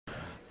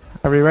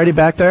Are we ready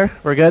back there?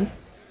 We're good?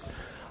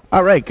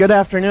 All right. Good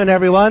afternoon,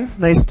 everyone.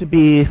 Nice to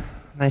be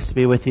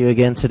with you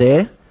again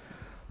today.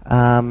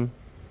 Continuing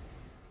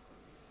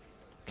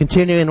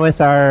with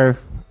our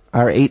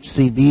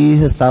HCB,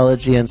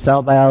 histology and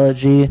cell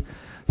biology.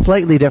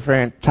 Slightly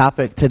different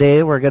topic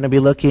today. We're going to be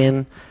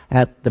looking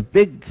at the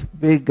big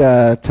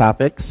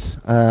topics.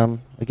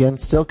 Again,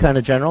 still kind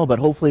of general, but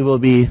hopefully we'll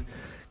be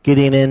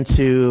getting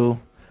into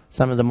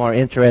some of the more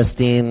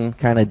interesting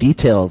kind of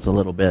details a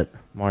little bit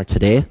more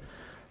today.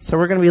 So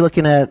we're going to be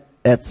looking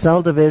at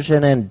cell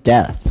division and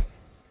death.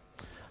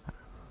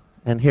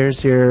 And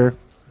here's your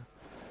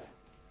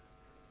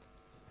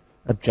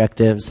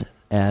objectives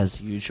as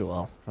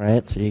usual,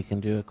 right? So you can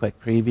do a quick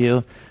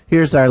preview.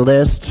 Here's our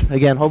list.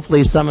 Again,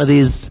 hopefully some of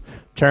these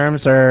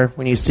terms are,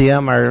 when you see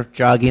them, are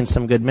jogging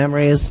some good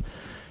memories.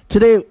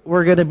 Today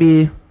we're going to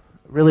be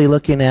really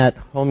looking at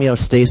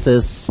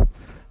homeostasis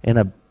in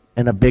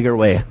a bigger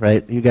way,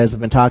 right? You guys have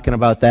been talking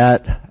about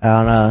that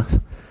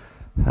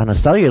on a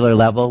cellular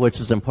level, which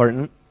is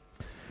important.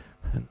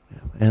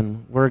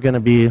 And we're going to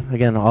be,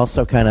 again,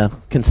 also kind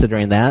of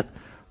considering that.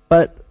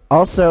 But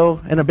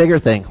also in a bigger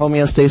thing,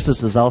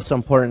 homeostasis is also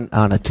important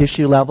on a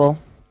tissue level.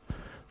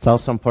 It's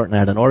also important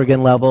at an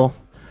organ level.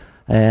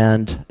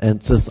 And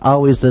it's just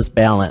always this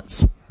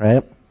balance,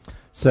 right?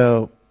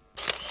 So,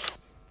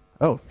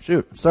 oh,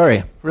 shoot,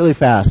 sorry, really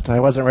fast. I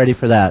wasn't ready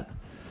for that.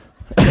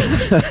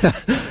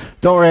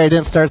 Don't worry, I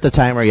didn't start the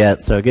timer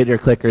yet, so get your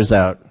clickers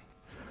out.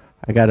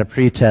 I got a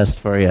pre-test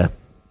for you. You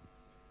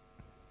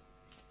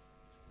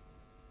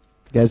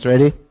guys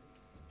ready?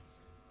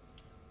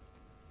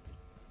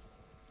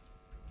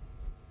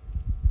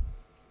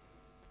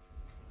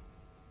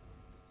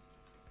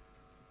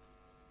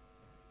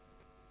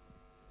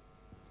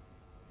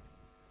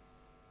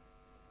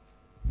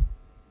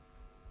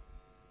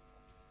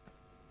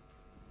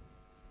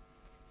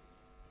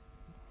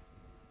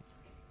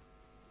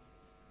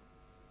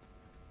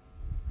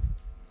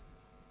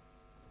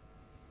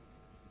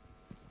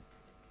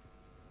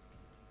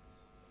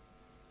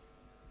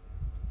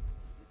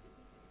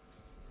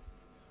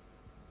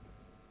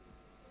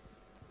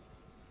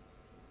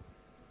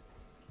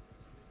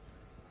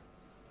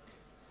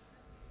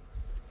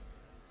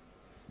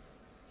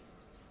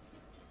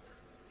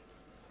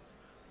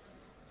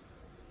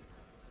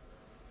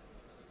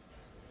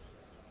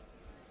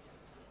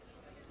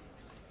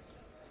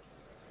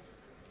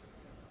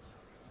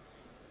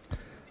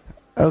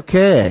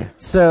 Okay,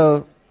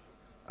 so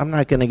I'm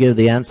not going to give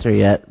the answer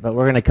yet, but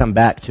we're going to come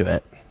back to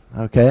it,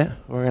 okay?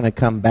 We're going to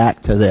come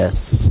back to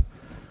this,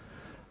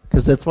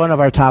 because it's one of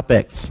our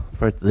topics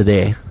for the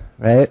day,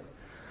 right?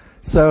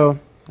 So,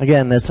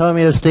 again, this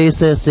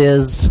homeostasis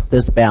is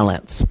this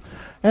balance.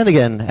 And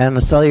again, on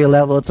the cellular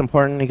level, it's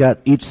important.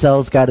 Each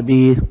cell's got to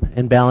be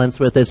in balance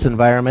with its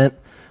environment.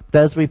 But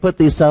as we put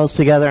these cells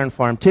together and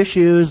form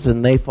tissues,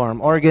 and they form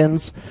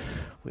organs,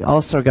 we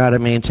also got to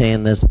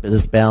maintain this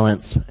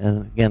balance,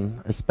 and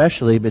again,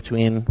 especially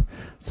between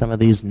some of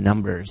these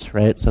numbers,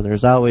 right? So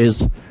there's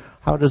always,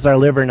 how does our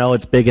liver know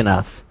it's big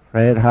enough,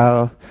 right? And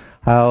how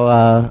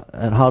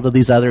do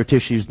these other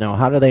tissues know?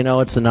 How do they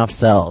know it's enough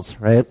cells,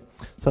 right?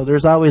 So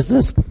there's always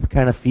this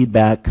kind of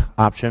feedback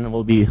option, and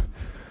we'll be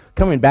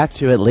coming back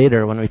to it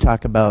later when we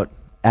talk about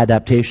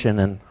adaptation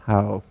and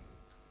how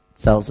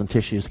cells and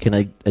tissues can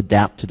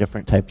adapt to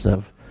different types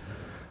of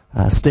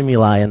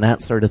stimuli and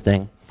that sort of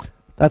thing.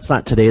 That's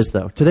not today's,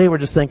 though. Today we're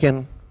just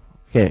thinking,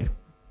 okay,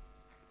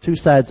 two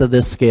sides of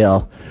this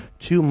scale.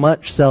 Too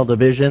much cell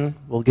division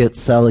will get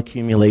cell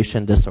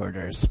accumulation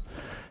disorders.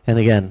 And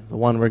again, the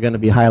one we're going to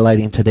be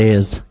highlighting today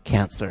is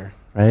cancer,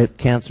 right?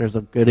 Cancer is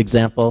a good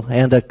example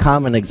and a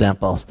common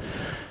example.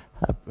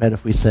 But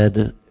if we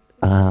said,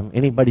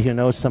 anybody who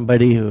knows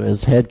somebody who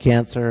has had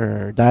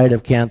cancer or died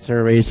of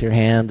cancer, raise your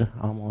hand,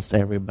 almost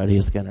everybody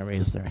is going to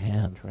raise their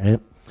hand, right?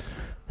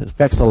 It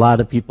affects a lot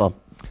of people.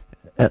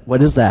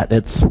 What is that?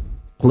 It's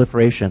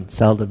proliferation,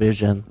 cell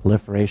division,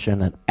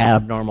 proliferation, and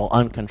abnormal,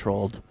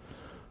 uncontrolled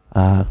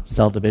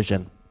cell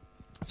division.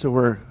 So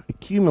we're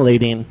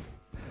accumulating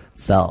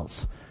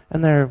cells.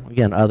 And there are,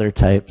 again, other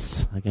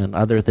types. Again,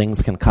 other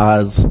things can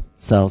cause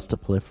cells to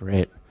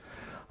proliferate.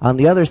 On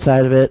the other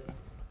side of it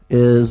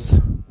is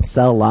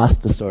cell loss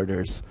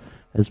disorders.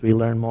 As we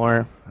learn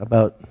more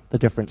about the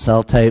different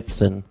cell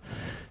types and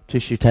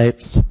tissue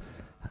types,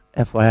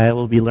 FYI,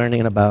 we'll be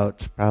learning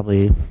about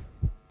probably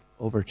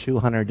over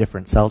 200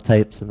 different cell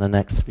types in the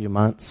next few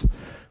months.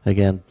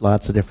 Again,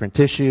 lots of different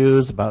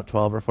tissues, about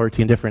 12 or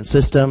 14 different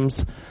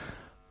systems.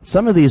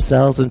 Some of these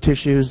cells and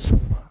tissues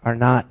are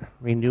not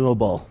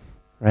renewable,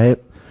 right?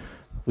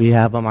 We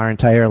have them our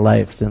entire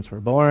life. Since we're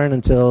born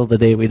until the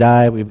day we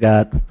die, we've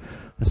got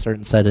a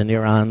certain set of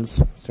neurons,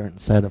 a certain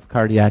set of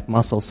cardiac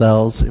muscle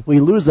cells. If we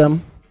lose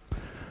them,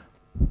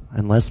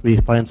 unless we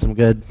find some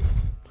good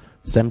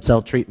stem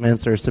cell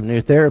treatments or some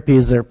new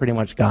therapies, they're pretty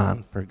much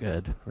gone for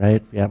good,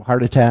 right? If you have a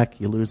heart attack,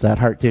 you lose that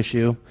heart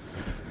tissue.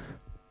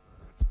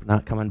 It's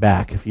not coming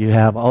back. If you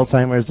have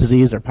Alzheimer's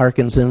disease or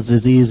Parkinson's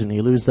disease and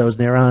you lose those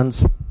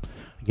neurons,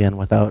 again,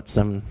 without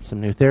some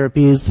new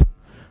therapies,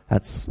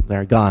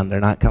 they're gone. They're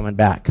not coming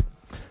back.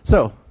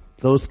 So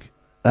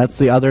that's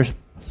the other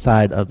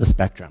side of the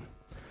spectrum.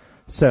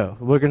 So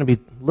we're going to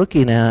be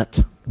looking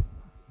at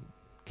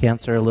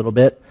cancer a little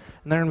bit,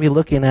 and they're going to be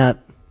looking at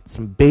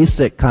some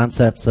basic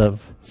concepts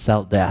of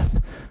cell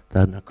death,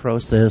 the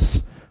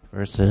necrosis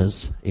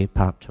versus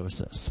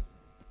apoptosis.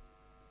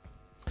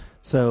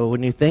 So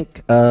when you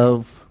think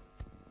of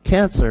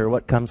cancer,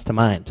 what comes to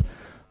mind?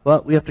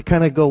 Well, we have to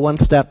kind of go one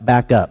step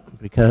back up,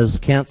 because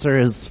cancer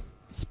is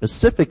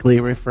specifically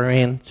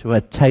referring to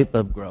a type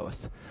of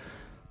growth.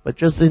 But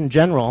just in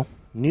general,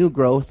 new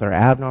growth or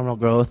abnormal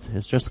growth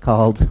is just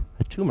called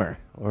a tumor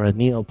or a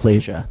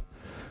neoplasia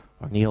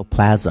or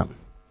neoplasm.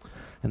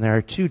 And there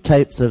are two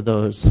types of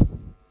those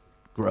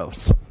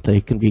growths. They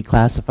can be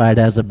classified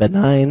as a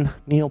benign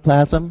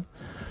neoplasm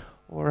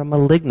or a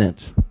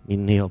malignant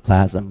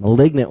neoplasm.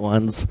 Malignant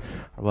ones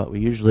are what we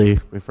usually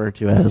refer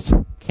to as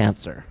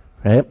cancer,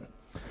 right?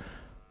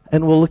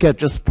 And we'll look at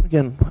just,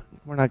 again,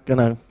 we're not going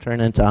to turn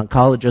into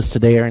oncologists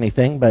today or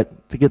anything,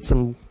 but to get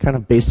some kind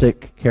of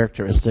basic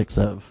characteristics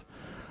of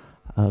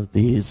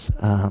these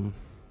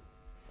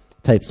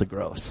types of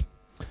growths.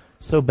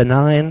 So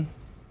benign,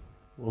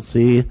 we'll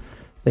see,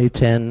 they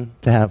tend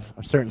to have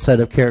a certain set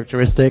of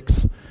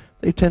characteristics.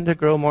 They tend to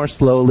grow more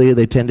slowly.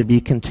 They tend to be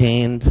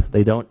contained.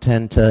 They don't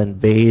tend to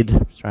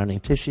invade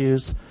surrounding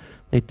tissues.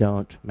 They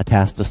don't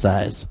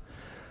metastasize.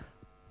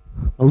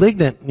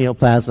 Malignant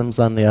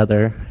neoplasms, on the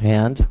other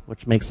hand,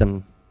 which makes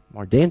them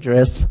more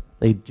dangerous,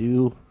 they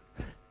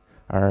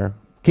are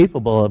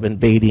capable of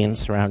invading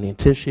surrounding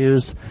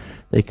tissues.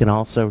 They can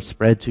also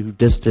spread to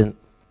distant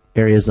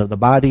areas of the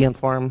body and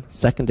form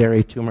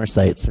secondary tumor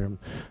sites or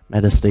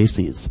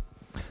metastases.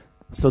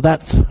 So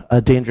that's a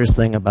dangerous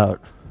thing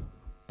about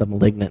the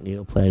malignant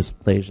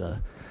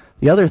neoplasia.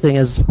 The other thing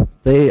is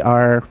they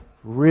are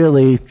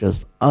really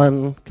just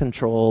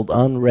uncontrolled,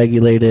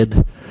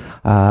 unregulated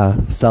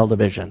cell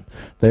division.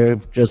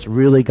 They've just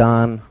really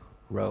gone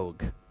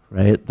rogue,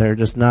 right? They're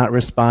just not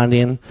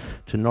responding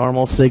to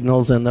normal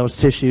signals in those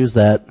tissues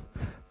that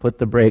put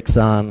the brakes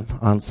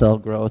on cell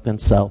growth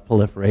and cell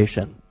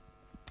proliferation.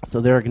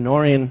 So they're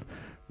ignoring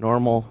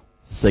normal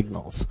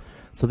signals.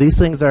 So these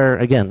things are,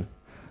 again,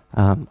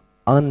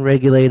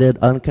 unregulated,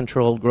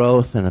 uncontrolled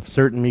growth, and if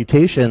certain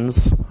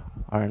mutations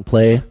are in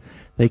play,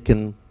 they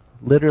can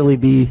literally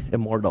be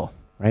immortal,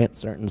 right?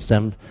 Certain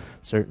stem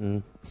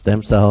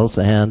cells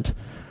and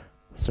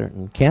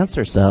certain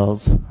cancer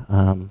cells.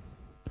 You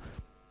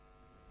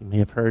may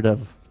have heard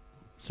of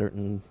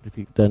certain, if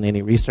you've done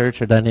any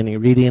research or done any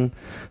reading,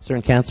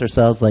 certain cancer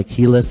cells like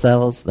HeLa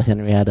cells, the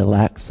Henrietta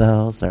Lacks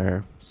cells,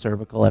 or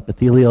cervical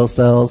epithelial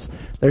cells,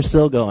 they're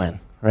still going,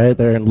 right?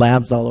 They're in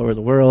labs all over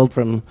the world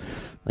from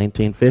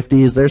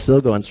 1950s. They're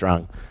still going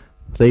strong.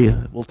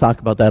 We'll talk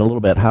about that a little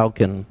bit. How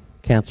can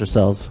cancer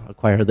cells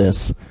acquire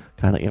this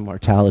kind of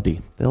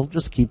immortality? They'll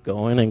just keep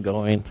going and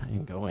going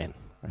and going,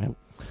 right?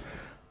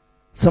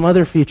 Some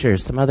other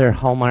features, some other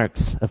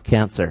hallmarks of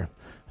cancer.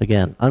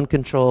 Again,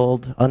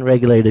 uncontrolled,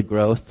 unregulated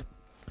growth,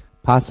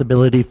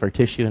 possibility for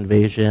tissue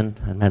invasion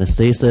and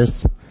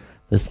metastasis,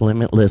 this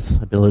limitless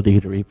ability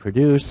to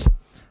reproduce.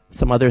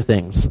 Some other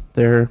things.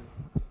 They're,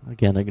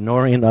 again,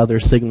 ignoring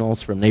other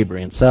signals from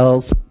neighboring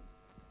cells.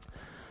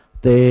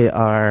 They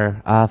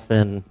are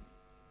often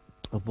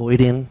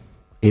avoiding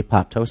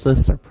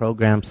apoptosis or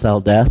programmed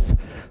cell death.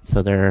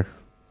 So they're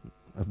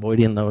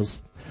avoiding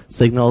those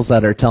signals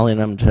that are telling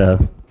them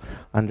to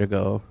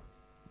undergo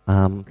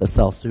the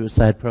cell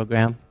suicide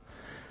program.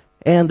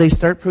 And they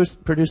start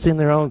producing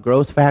their own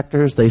growth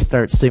factors. They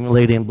start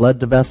stimulating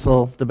blood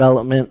vessel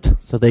development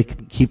so they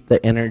can keep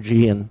the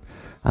energy and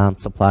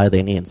supply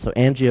they need. So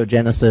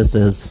angiogenesis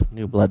is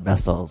new blood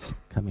vessels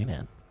coming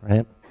in,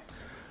 right?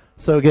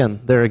 So again,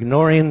 they're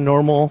ignoring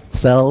normal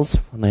cells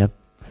when they have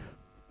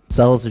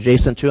cells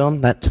adjacent to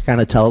them. That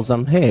kind of tells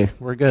them, hey,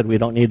 we're good. We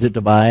don't need to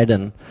divide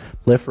and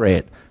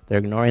proliferate. They're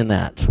ignoring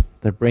that.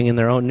 They're bringing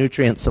their own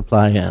nutrient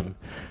supply in.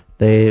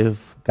 They've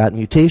got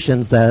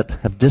mutations that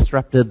have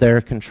disrupted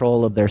their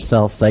control of their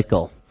cell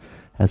cycle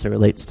as it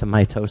relates to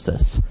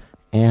mitosis.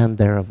 And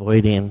they're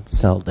avoiding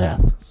cell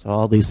death. So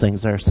all these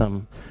things are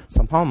some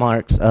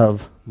hallmarks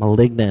of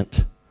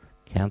malignant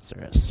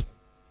cancerous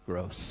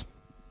growths.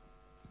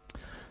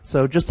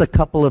 So just a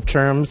couple of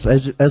terms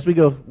as we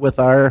go with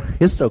our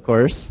histo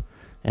course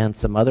and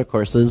some other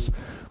courses.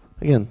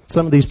 Again,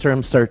 some of these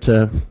terms start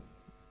to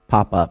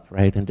pop up,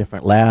 right, in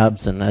different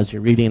labs, and as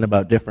you're reading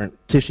about different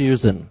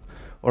tissues and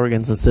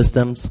organs and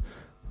systems,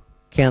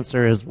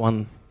 cancer is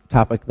one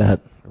topic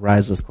that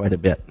arises quite a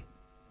bit.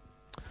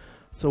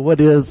 So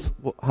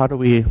how do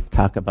we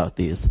talk about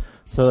these?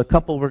 So a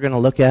couple we're going to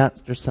look at,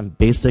 there's some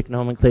basic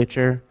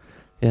nomenclature.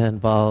 It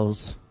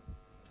involves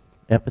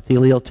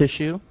epithelial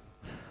tissue.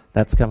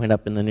 That's coming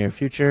up in the near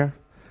future.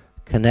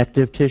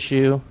 Connective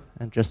tissue,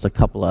 and just a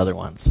couple other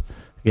ones.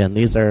 Again,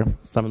 these are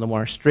some of the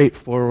more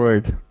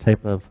straightforward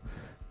type of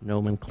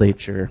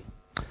nomenclature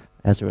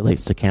as it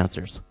relates to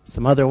cancers.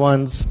 Some other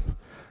ones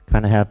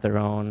kind of have their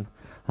own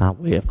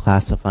way of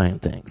classifying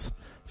things.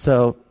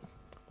 So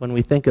when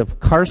we think of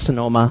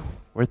carcinoma,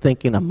 we're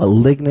thinking a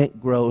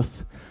malignant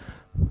growth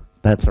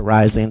that's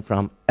arising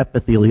from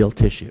epithelial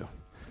tissue.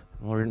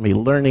 And we're going to be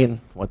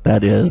learning what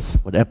that is,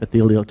 what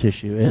epithelial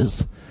tissue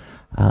is,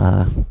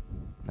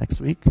 next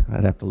week.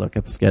 I'd have to look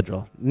at the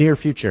schedule. Near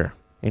future,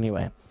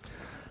 anyway.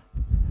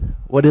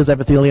 What is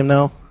epithelium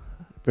now?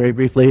 Very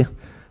briefly,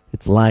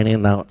 it's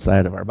lining the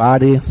outside of our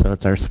body, so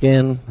it's our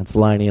skin. It's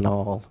lining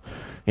all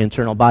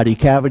internal body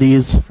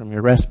cavities from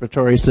your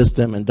respiratory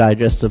system and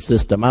digestive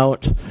system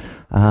out.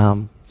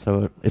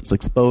 So it's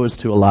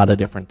exposed to a lot of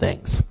different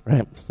things,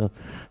 right? So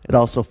it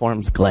also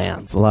forms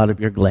glands. A lot of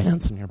your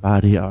glands in your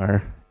body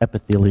are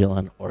epithelial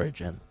in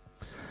origin.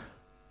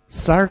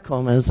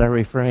 Sarcomas are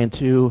referring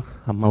to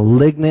a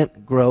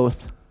malignant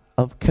growth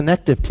of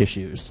connective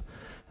tissues.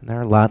 And there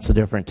are lots of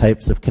different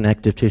types of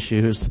connective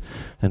tissues,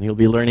 and you'll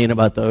be learning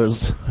about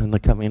those in the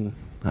coming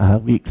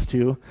weeks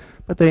too.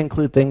 But they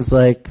include things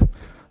like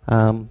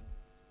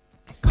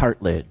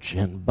cartilage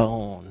and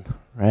bone,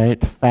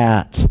 right?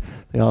 Fat.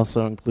 They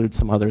also include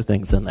some other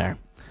things in there.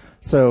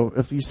 So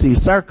if you see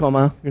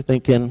sarcoma, you're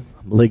thinking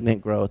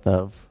malignant growth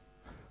of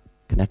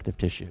connective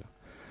tissue.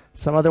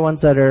 Some other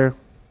ones that are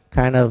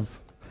kind of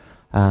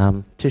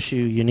tissue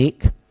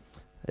unique,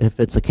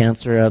 if it's a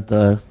cancer of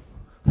the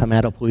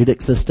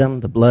hematopoietic system,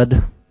 the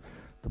blood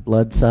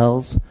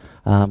cells,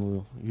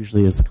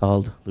 usually is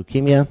called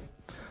leukemia.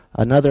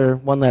 Another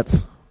one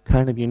that's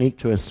kind of unique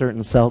to a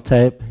certain cell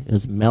type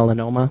is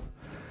melanoma.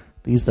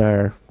 These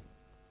are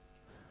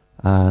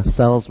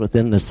cells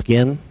within the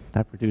skin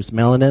that produce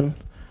melanin,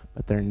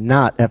 but they're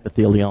not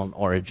epithelial in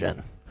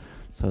origin.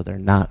 So they're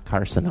not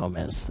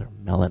carcinomas, they're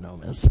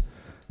melanomas.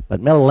 But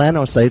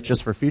melanocytes,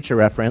 just for future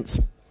reference,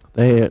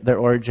 their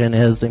origin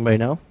is, anybody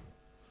know?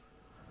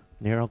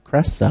 Neural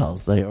crest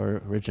cells. They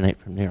originate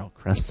from neural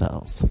crest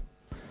cells.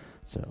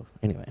 So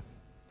anyway,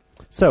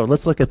 so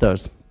let's look at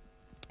those.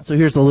 So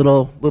here's a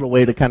little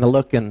way to kind of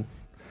look and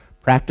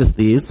practice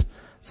these.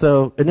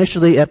 So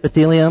initially,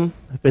 epithelium,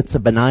 if it's a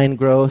benign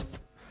growth,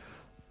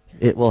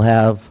 it will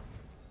have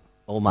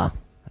oma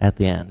at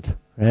the end,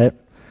 right?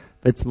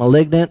 If it's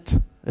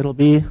malignant,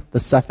 the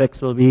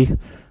suffix will be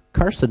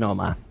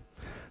carcinoma,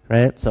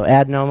 right? So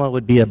adenoma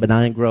would be a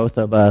benign growth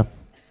of a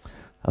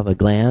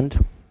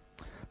gland.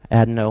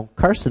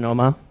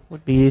 Adenocarcinoma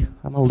would be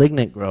a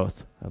malignant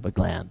growth of a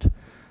gland.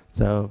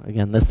 So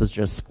again, this is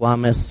just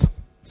squamous,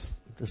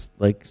 just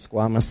like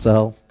squamous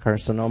cell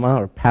carcinoma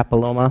or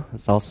papilloma.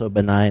 It's also a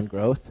benign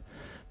growth.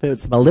 If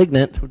it's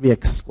malignant, it would be a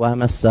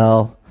squamous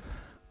cell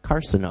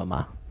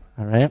carcinoma.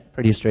 All right,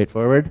 pretty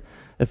straightforward.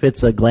 If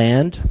it's a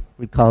gland,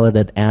 we'd call it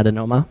an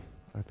adenoma.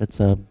 Or if it's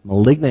a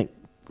malignant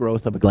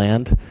growth of a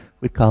gland,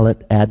 we'd call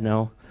it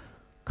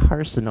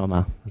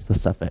adenocarcinoma as the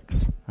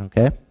suffix.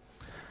 Okay?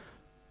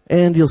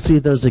 And you'll see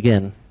those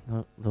again,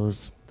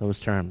 those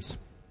terms.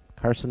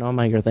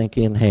 Carcinoma, you're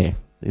thinking, hey,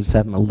 these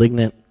have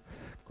malignant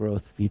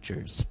growth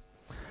features.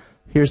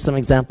 Here's some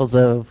examples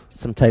of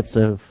some types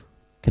of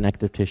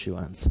connective tissue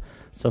ones.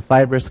 So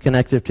fibrous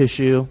connective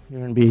tissue, you're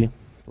going to be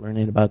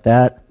learning about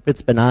that. If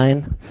it's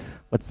benign,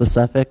 what's the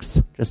suffix?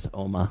 Just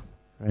oma,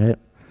 right?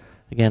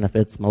 Again, if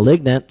it's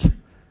malignant,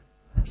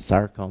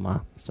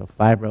 sarcoma. So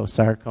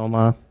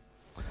fibrosarcoma.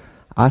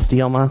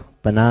 Osteoma,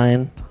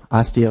 benign.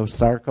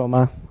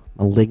 Osteosarcoma,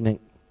 malignant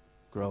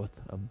growth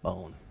of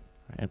bone,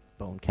 right?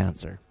 Bone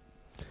cancer.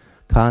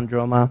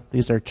 Chondroma,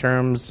 these are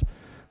terms,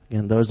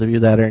 again, those of you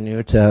that are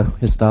new to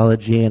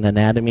histology and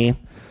anatomy,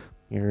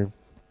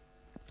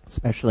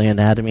 especially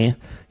anatomy,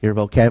 your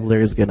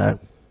vocabulary is going to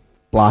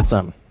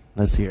blossom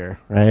this year,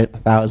 right?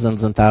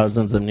 Thousands and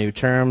thousands of new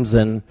terms,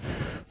 and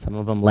some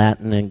of them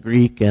Latin and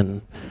Greek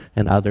and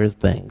other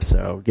things.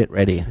 So get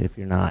ready if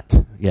you're not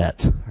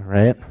yet, all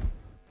right?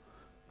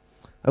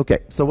 Okay,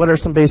 so what are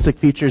some basic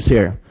features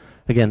here?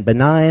 Again,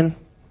 benign.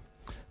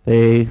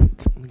 They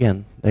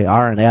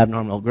are an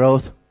abnormal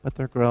growth, but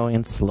they're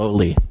growing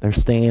slowly. They're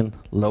staying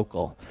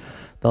local.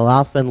 They'll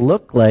often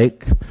look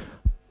like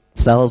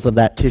cells of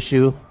that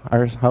tissue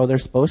are how they're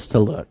supposed to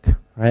look,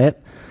 right?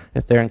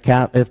 If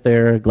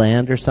they're a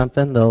gland or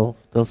something, they'll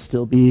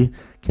still be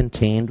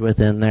contained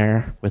within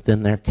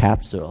their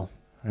capsule,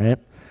 right?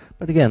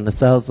 But again, the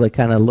cells, they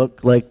kind of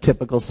look like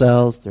typical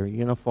cells. They're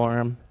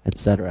uniform,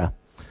 etc.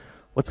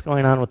 What's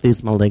going on with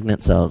these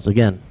malignant cells?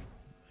 Again,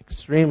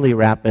 extremely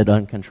rapid,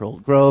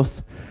 uncontrolled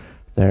growth.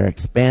 They're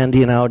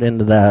expanding out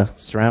into the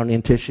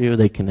surrounding tissue.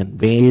 They can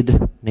invade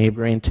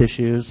neighboring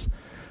tissues.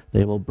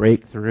 They will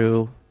break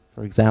through,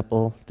 for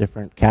example,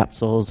 different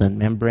capsules and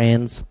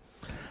membranes.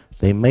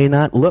 They may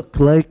not look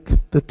like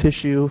the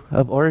tissue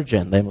of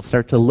origin. They will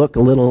start to look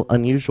a little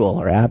unusual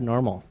or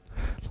abnormal.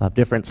 They'll have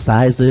different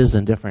sizes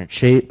and different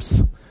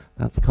shapes.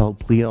 That's called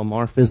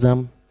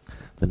pleomorphism.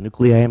 The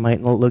nuclei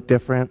might look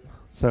different.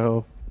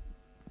 So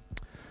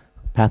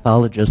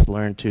pathologists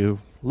learn to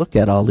look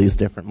at all these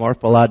different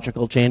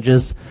morphological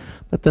changes,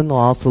 but then they'll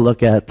also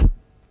look at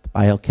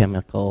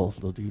biochemical,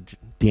 they'll do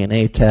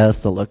DNA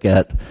tests, they'll look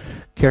at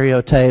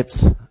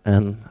karyotypes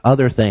and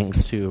other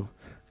things to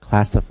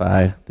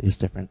classify these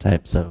different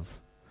types of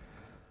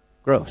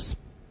growths.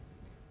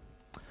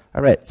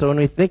 All right, so when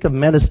we think of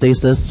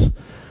metastasis,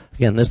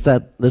 again, this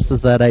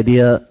is that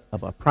idea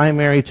of a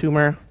primary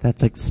tumor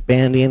that's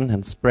expanding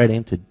and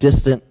spreading to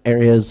distant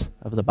areas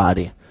of the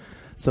body.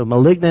 So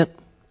malignant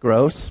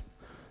growths,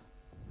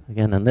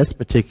 again, in this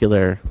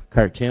particular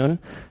cartoon,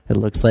 it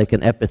looks like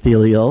an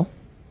epithelial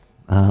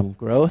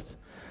growth.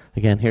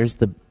 Again,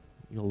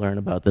 you'll learn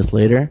about this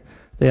later.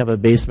 They have a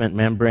basement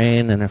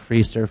membrane and a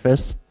free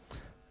surface.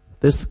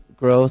 This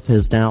growth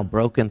has now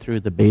broken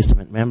through the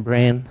basement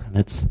membrane, and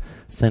it's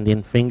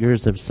sending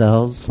fingers of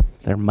cells.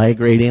 They're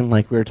migrating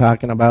like we were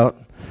talking about.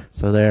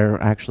 So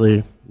they're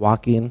actually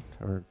walking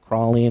or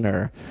crawling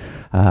or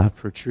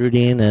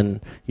protruding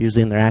and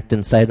using their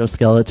actin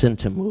cytoskeleton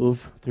to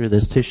move through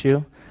this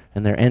tissue,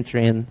 and they're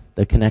entering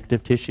the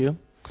connective tissue.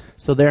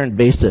 So they're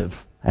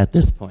invasive at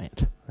this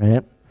point,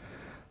 right?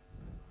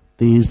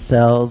 These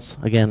cells,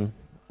 again,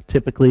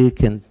 typically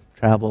can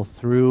travel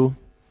through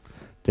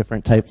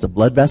different types of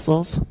blood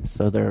vessels.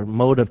 So their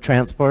mode of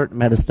transport,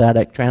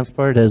 metastatic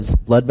transport, is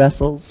blood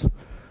vessels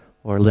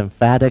or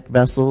lymphatic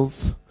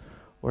vessels,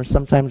 or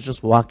sometimes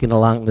just walking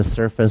along the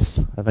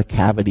surface of a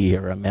cavity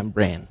or a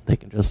membrane. They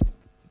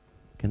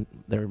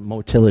their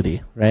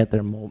motility, right?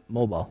 They're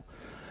mobile.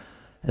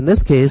 In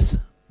this case,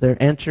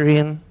 they're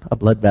entering a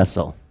blood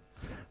vessel,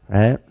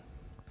 right?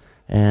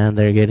 And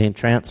they're getting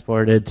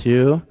transported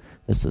to,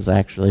 this is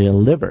actually a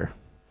liver.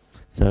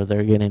 So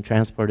they're getting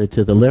transported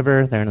to the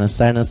liver. They're in the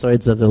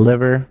sinusoids of the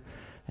liver,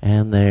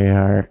 and they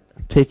are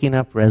taking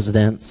up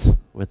residence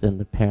within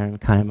the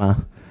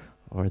parenchyma,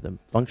 or the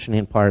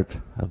functioning part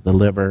of the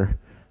liver,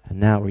 and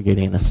now we're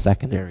getting a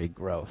secondary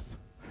growth.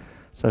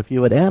 So if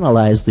you would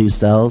analyze these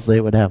cells, they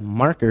would have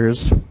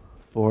markers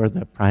for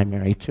the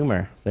primary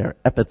tumor. They're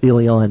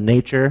epithelial in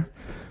nature,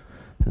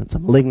 and it's a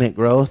malignant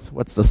growth.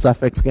 What's the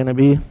suffix going to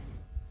be?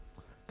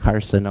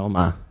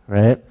 Carcinoma,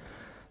 right?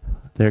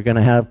 They're going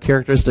to have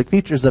characteristic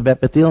features of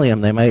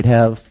epithelium. They might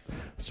have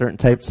certain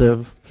types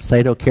of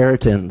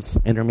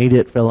cytokeratins,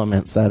 intermediate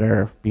filaments that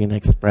are being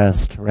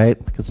expressed,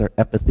 right? Because they're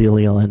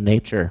epithelial in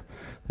nature.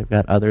 They've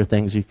got other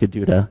things you could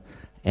do to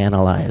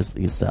analyze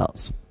these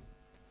cells.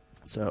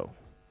 So,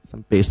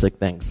 some basic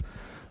things.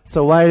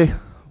 So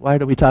why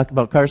do we talk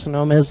about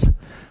carcinomas?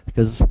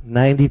 Because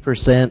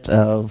 90%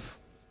 of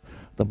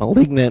the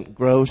malignant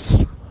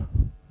growths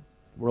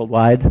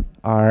worldwide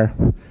are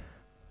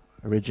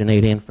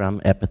originating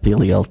from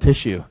epithelial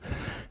tissue.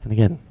 And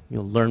again,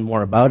 you'll learn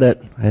more about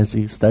it as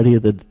you study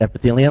the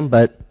epithelium,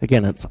 but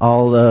again, it's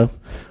all the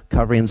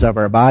coverings of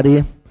our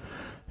body.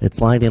 It's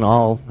lining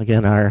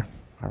our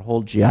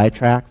whole GI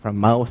tract from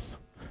mouth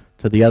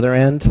to the other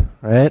end,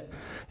 right?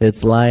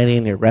 It's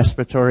lining your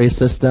respiratory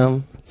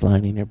system, it's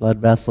lining your blood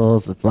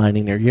vessels, it's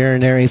lining your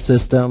urinary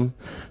system.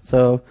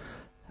 So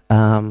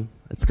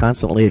it's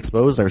constantly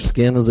exposed. Our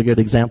skin is a good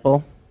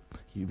example.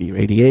 UV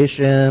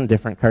radiation,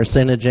 different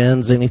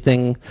carcinogens,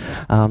 anything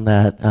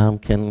that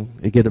can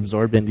get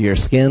absorbed into your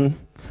skin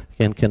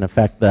can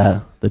affect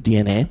the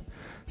DNA.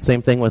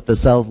 Same thing with the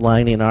cells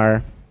lining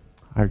our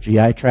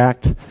GI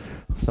tract.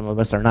 Some of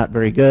us are not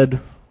very good.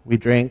 We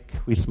drink,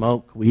 we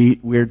smoke, we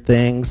eat weird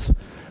things.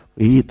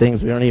 We eat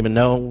things we don't even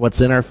know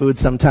what's in our food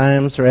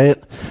sometimes,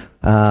 right?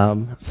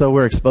 So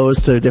we're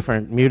exposed to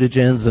different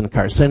mutagens and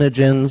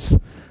carcinogens.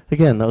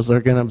 Again, those are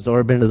going to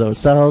absorb into those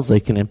cells. They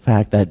can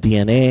impact that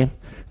DNA.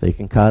 They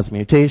can cause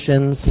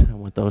mutations.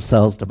 And when those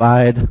cells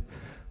divide,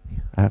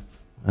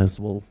 as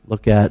we'll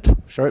look at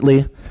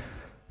shortly,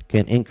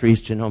 can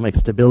increase genomic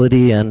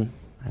stability, and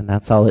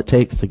that's all it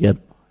takes to get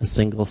a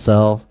single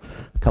cell,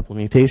 a couple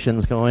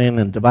mutations going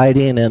and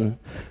dividing, and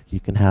you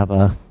can have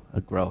a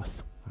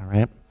growth, all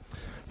right?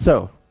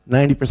 So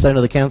 90%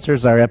 of the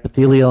cancers are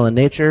epithelial in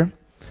nature,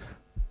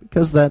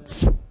 because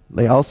the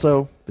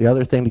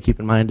other thing to keep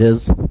in mind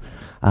is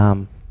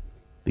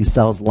these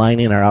cells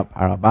lining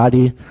our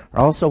body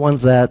are also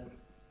ones that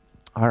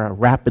are a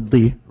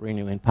rapidly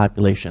renewing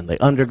population. They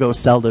undergo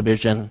cell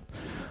division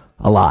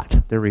a lot.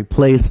 They're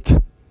replaced,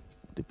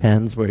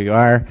 depends where you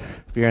are.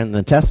 If you're in the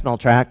intestinal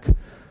tract,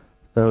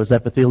 those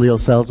epithelial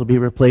cells will be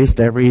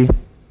replaced every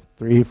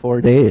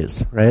 3-4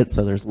 days, right?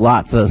 So there's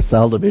lots of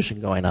cell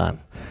division going on.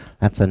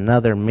 That's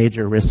another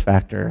major risk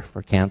factor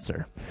for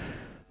cancer.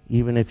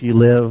 Even if you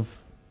live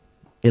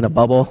in a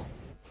bubble,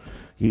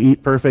 you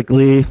eat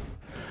perfectly,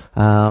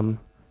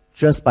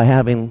 just by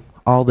having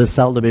all this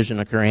cell division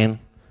occurring,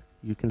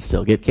 you can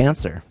still get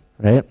cancer,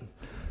 right?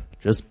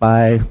 Just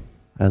by,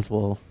 as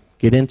we'll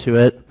get into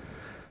it,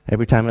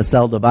 every time a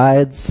cell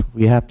divides,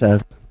 we have to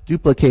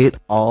duplicate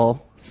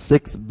all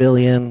 6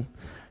 billion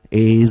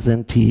A's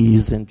and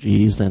T's and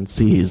G's and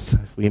C's.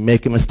 If we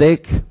make a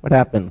mistake, what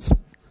happens?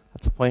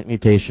 That's a point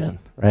mutation,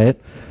 right?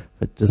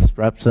 If it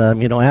disrupts an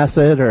amino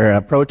acid or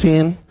a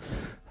protein,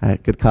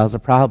 it could cause a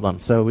problem.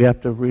 So we have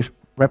to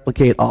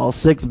replicate all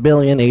 6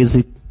 billion A's,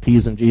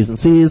 T's, and G's and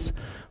C's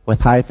with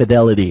high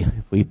fidelity.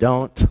 If we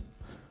don't,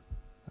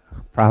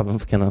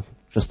 problems can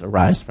just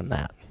arise from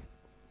that.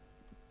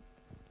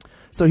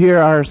 So here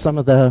are some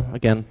of the,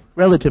 again,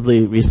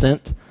 relatively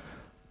recent,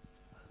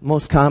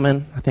 most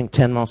common, I think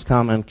 10 most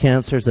common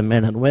cancers in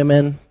men and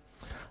women.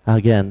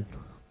 Again,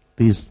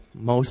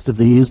 most of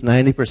these,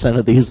 90%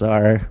 of these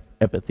are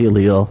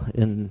epithelial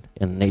in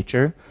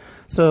nature.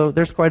 So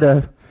there's quite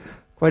a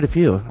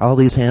few. All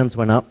these hands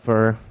went up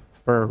for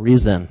a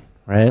reason,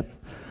 right?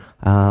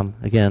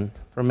 Again,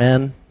 for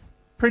men,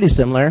 pretty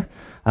similar.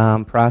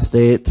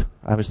 Prostate,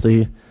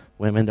 obviously,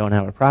 women don't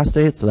have a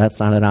prostate, so that's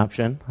not an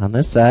option on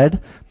this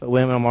side. But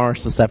women are more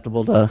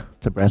susceptible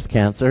to breast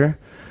cancer.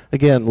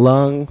 Again,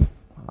 lung,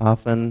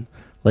 often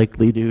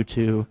likely due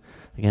to,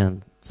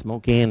 again,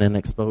 smoking and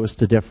exposed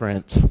to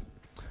different,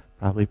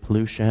 probably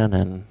pollution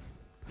and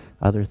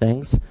other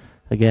things.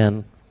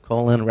 Again,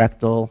 colon,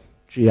 rectal,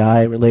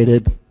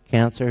 GI-related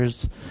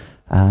cancers,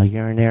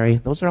 urinary.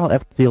 Those are all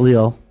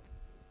epithelial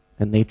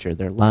in nature.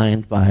 They're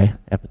lined by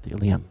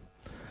epithelium.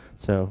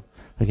 So,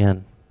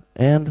 again,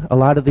 and a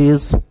lot of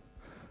these,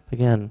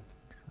 again,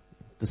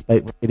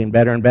 despite getting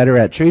better and better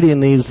at treating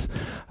these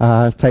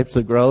types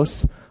of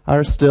growths,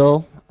 are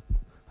still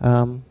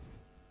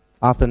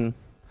often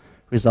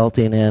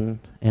resulting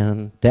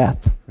in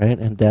death, right?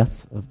 And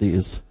death of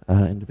these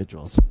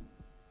individuals.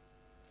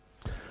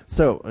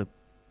 So, a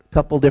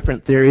couple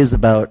different theories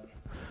about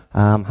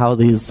how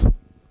these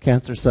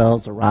cancer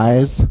cells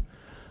arise.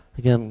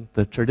 Again,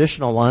 the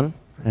traditional one,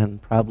 and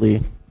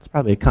it's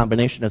probably a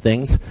combination of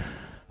things,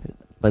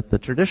 but the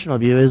traditional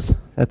view is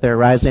that they're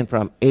arising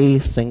from a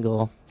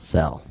single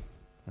cell,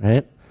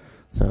 right?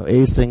 So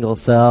a single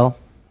cell,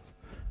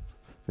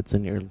 if it's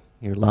in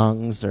your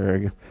lungs or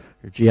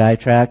your GI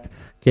tract,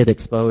 get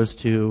exposed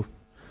to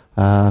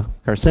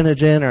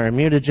carcinogen or a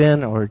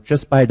mutagen, or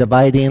just by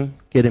dividing,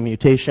 get a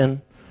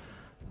mutation.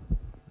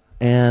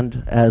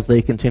 And as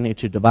they continue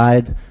to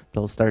divide,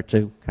 they'll start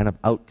to kind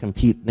of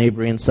outcompete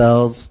neighboring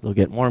cells. They'll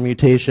get more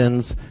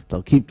mutations.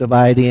 They'll keep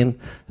dividing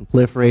and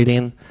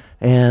proliferating,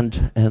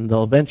 and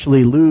they'll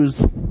eventually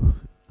lose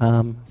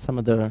some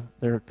of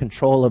their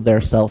control of their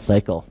cell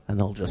cycle, and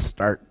they'll just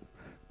start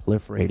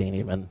proliferating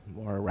even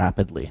more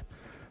rapidly,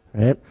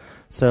 right?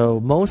 So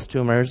most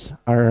tumors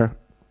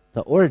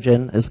the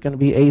origin is going to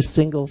be a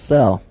single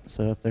cell.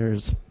 So if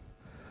there's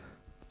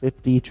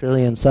 50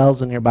 trillion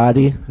cells in your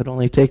body, it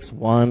only takes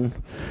one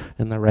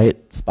in the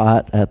right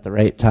spot at the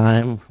right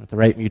time with the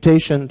right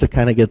mutation to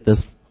kind of get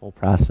this whole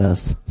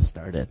process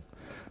started.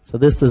 So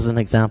this is an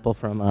example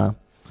from a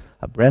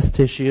breast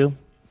tissue.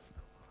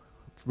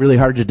 It's really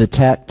hard to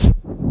detect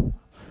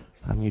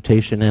a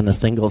mutation in a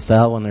single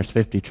cell when there's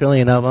 50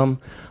 trillion of them.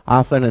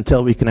 Often,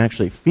 until we can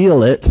actually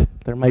feel it,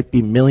 there might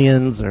be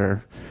millions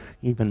or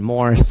even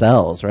more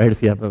cells, right?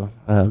 If you have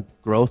a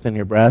growth in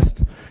your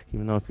breast,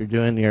 even though if you're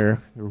doing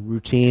your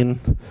routine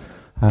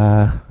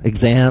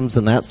exams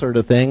and that sort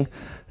of thing,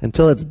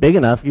 until it's big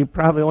enough,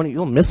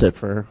 you'll miss it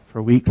for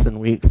weeks and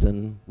weeks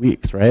and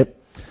weeks, right?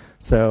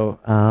 So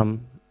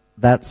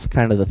that's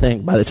kind of the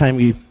thing. By the time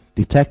you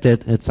detect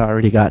it, it's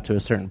already got to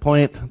a certain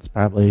point. It's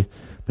probably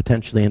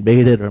potentially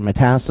invaded or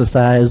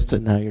metastasized,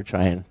 and now you're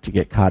trying to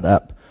get caught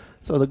up.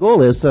 So the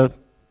goal is to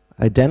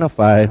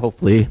identify,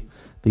 hopefully,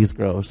 these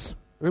growths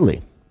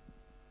early.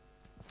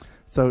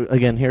 So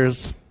again,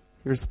 here's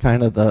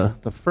kind of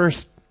the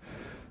first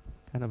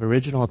kind of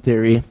original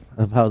theory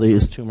of how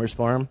these tumors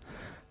form.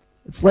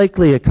 It's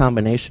likely a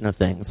combination of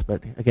things,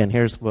 but again,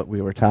 here's what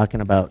we were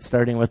talking about.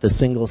 Starting with a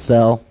single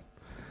cell,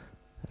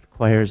 it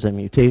acquires a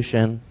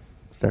mutation,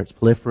 starts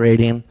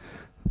proliferating,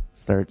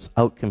 starts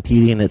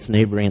outcompeting its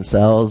neighboring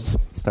cells,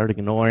 start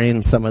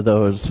ignoring some of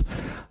those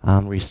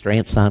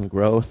restraints on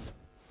growth.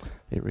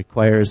 It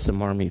requires some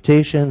more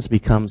mutations,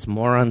 becomes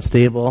more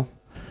unstable.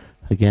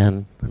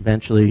 Again,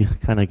 eventually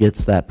kind of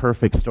gets that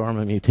perfect storm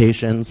of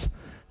mutations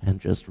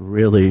and just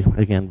really,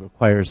 again,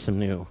 requires some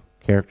new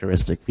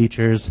characteristic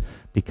features,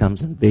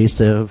 becomes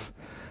invasive.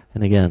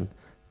 And again,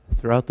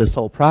 throughout this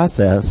whole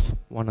process,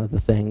 one of the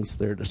things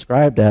they're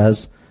described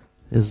as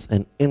is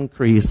an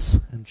increase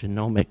in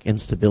genomic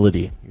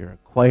instability. You're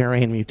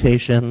acquiring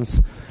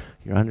mutations,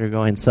 you're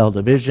undergoing cell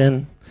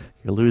division,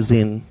 you're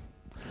losing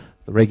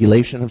the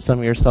regulation of some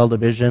of your cell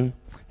division,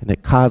 and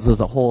it causes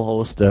a whole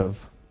host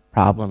of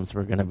problems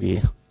we're going to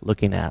be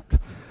looking at.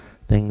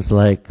 Things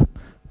like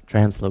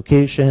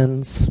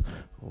translocations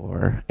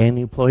or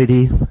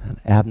aneuploidy,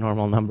 an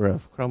abnormal number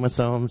of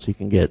chromosomes. You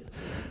can get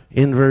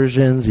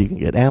inversions, you can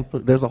get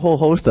there's a whole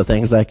host of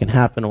things that can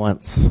happen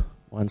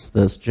once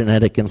this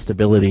genetic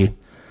instability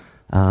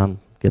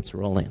gets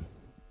rolling.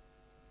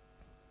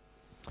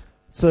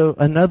 So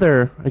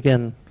another,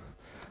 again,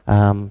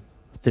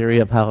 theory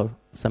of how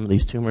some of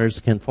these tumors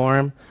can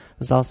form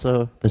is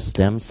also the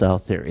stem cell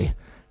theory.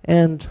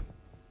 And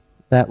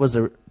that was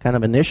kind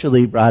of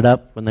initially brought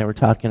up when they were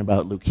talking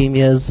about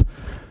leukemias.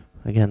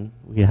 Again,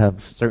 we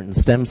have certain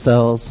stem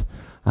cells,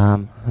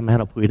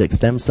 hematopoietic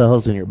stem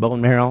cells in your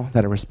bone marrow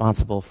that are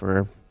responsible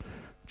for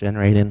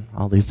generating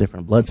all these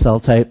different blood cell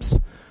types.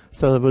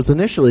 So it was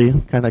initially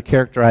kind of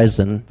characterized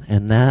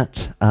in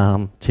that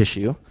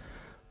tissue,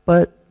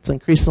 but it's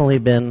increasingly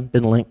been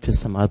linked to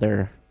some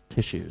other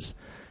tissues.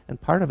 And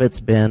part of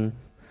it's been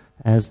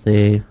as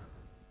they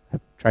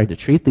have tried to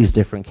treat these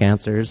different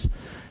cancers,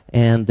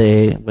 and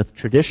with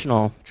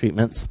traditional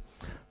treatments,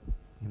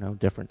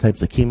 different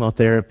types of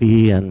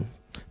chemotherapy and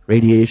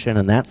radiation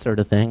and that sort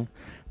of thing,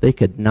 they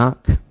could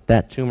knock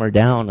that tumor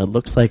down. It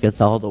looks like it's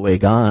all the way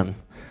gone.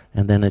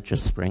 and then it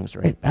just springs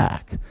right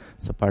back.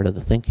 So part of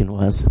the thinking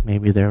was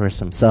maybe there were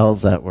some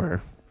cells that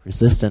were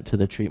resistant to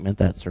the treatment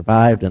that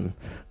survived and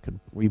could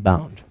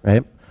rebound,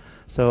 right?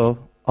 So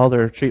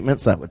other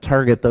treatments that would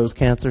target those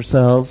cancer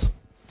cells,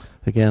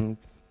 again,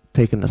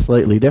 taking a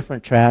slightly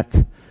different track,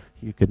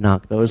 you could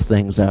knock those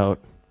things out,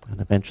 and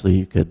eventually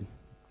you could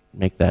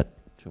make that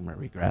tumor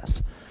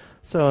regress.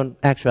 So in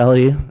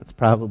actuality, it's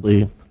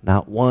probably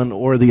not one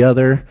or the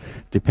other.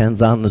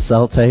 Depends on the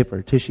cell type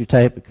or tissue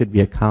type. It could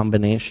be a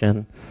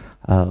combination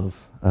of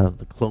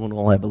the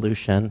clonal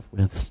evolution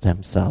with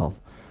stem cell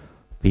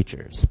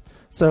features.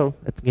 So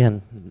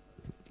again,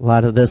 a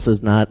lot of this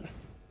is not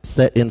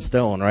set in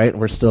stone, right?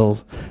 It's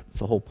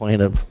the whole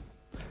point of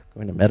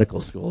going to medical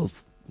school is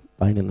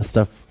finding the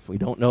stuff we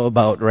don't know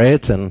about,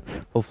 right? And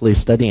hopefully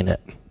studying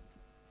it.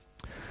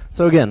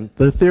 So again,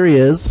 the theory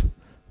is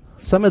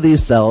some of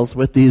these cells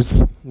with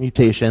these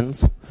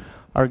mutations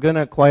are going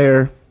to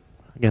acquire,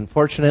 again,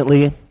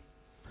 fortunately,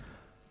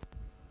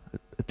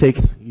 it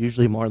takes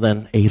usually more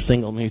than a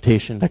single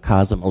mutation to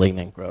cause a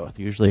malignant growth.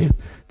 Usually it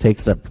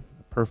takes a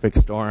perfect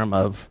storm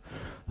of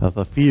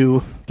a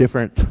few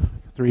different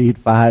 3,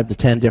 5 to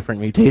 10 different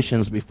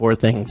mutations before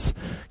things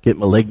get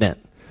malignant.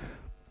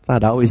 It's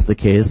not always the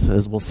case.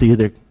 As we'll see,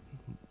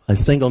 a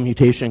single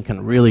mutation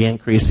can really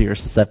increase your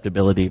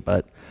susceptibility,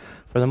 but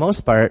for the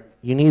most part,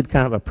 you need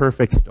kind of a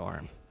perfect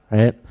storm,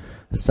 right?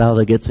 A cell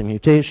that gets a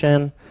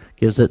mutation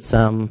gives it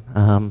some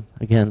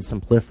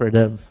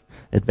proliferative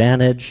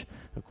advantage,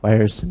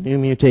 acquires some new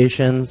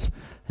mutations,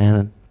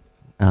 and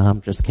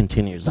just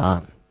continues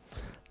on.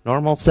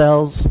 Normal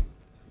cells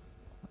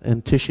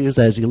and tissues,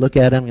 as you look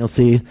at them, you'll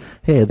see,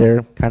 hey,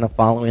 they're kind of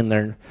following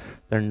their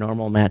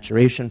normal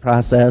maturation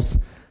process.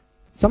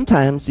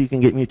 Sometimes you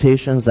can get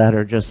mutations that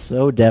are just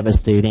so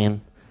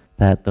devastating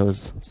that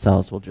those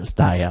cells will just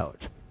die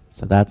out.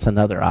 So that's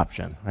another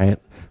option, right?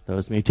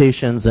 Those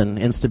mutations and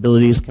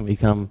instabilities can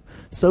become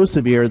so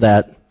severe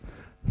that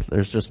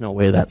there's just no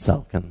way that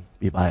cell can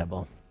be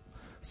viable.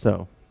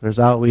 So there's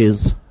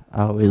always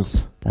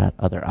that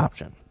other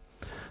option.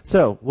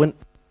 So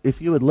if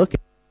you would look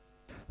at,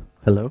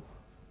 hello?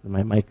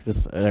 My mic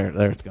just,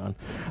 there it's going.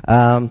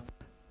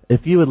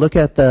 If you would look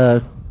at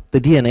the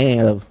DNA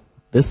of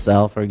this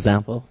cell, for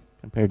example,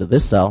 compared to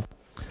this cell,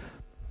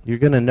 you're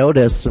going to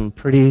notice some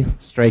pretty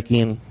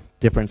striking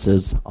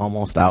differences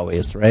almost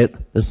always, right?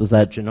 This is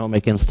that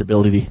genomic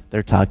instability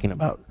they're talking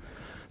about.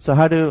 So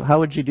how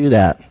would you do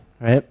that,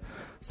 right?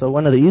 So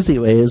one of the easy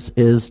ways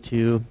is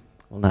to,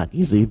 well, not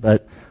easy,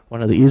 but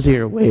one of the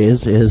easier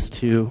ways is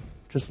to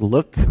just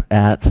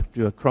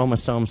do a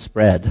chromosome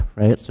spread,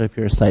 right? So if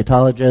you're a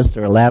cytologist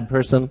or a lab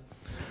person,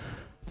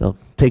 they'll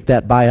take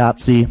that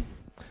biopsy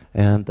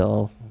and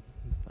they'll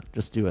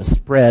just do a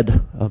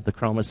spread of the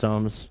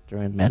chromosomes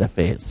during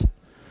metaphase.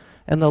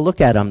 And they'll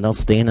look at them, they'll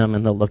stain them,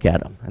 and they'll look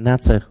at them. And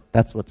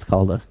that's what's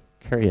called a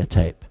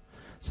karyotype.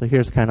 So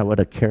here's kind of what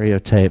a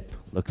karyotype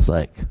looks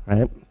like,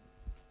 right?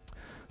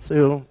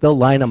 So they'll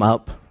line them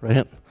up,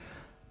 right?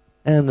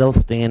 And they'll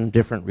stain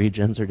different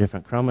regions or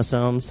different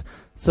chromosomes.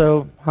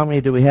 So how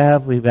many do we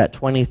have? We've got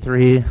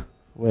 23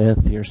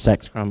 with your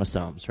sex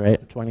chromosomes,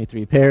 right?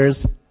 23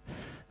 pairs,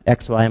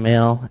 XY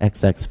male,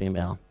 XX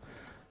female.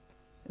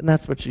 And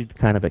that's what you'd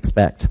kind of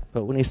expect.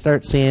 But when you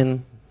start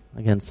seeing,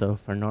 again, so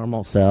for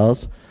normal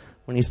cells,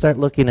 when you start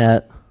looking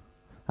at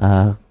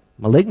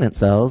malignant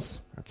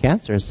cells or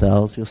cancerous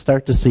cells, you'll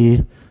start to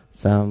see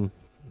some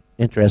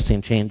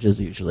interesting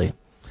changes usually.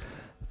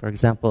 For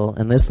example,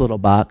 in this little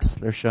box,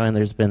 they're showing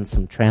there's been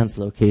some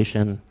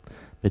translocation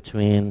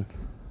between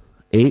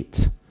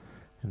 8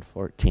 and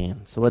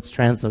 14. So what's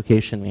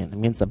translocation mean? It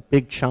means a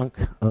big chunk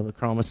of a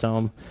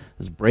chromosome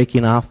is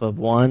breaking off of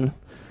one,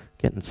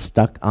 getting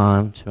stuck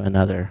onto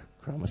another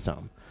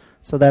chromosome.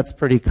 So that's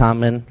pretty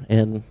common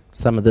in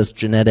some of this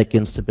genetic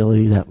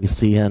instability that we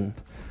see in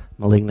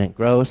malignant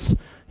growths.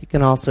 You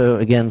can also,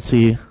 again,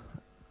 see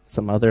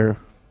some other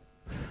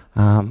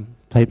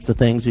types of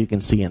things. You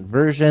can see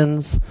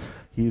inversions.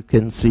 You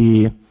can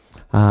see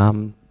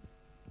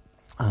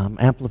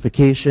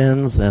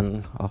amplifications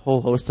and a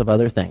whole host of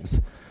other things.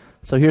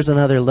 So here's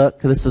another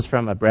look. This is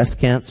from a breast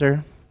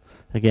cancer.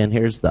 Again,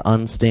 here's the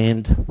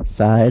unstained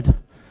side.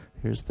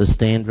 Here's the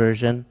stained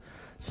version.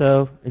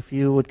 So if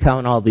you would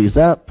count all these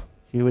up,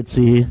 you would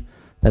see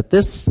that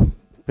this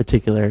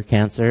particular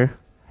cancer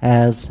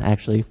has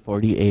actually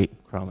 48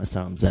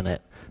 chromosomes in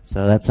it.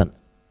 So that's an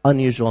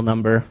unusual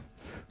number,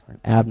 or an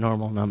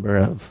abnormal number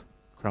of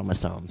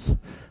chromosomes.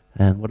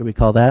 And what do we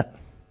call that?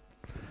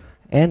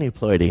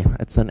 Aneuploidy.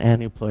 It's an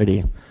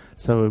aneuploidy.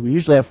 So we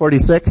usually have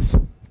 46.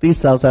 These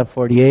cells have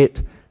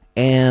 48,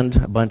 and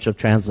a bunch of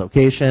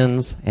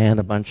translocations, and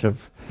a bunch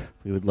of,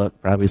 we would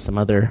look, probably some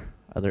other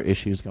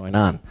issues going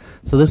on.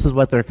 So this is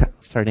what they're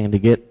starting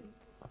to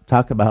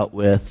talk about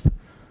with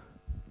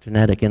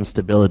genetic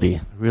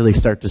instability. Really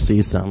start to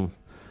see some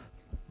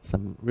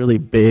really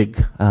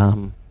big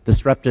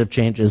disruptive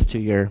changes to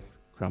your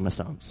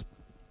chromosomes.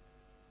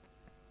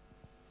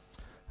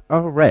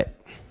 All right.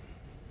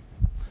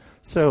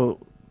 So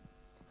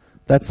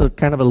that's a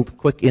kind of a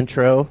quick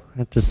intro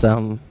into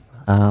some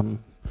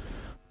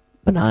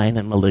benign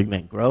and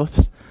malignant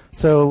growths.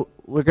 So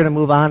we're going to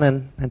move on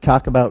and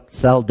talk about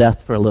cell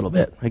death for a little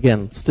bit.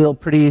 Again, still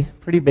pretty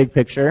big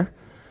picture.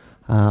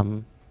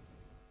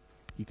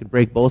 You can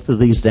break both of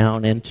these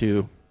down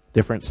into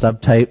different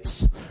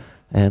subtypes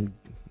and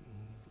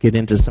get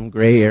into some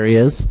gray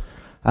areas.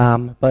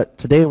 But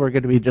today we're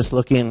going to be just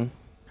looking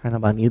kind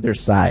of on either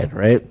side,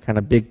 right? Kind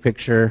of big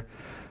picture,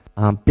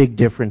 big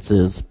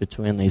differences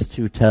between these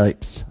two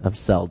types of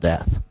cell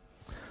death.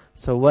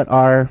 So what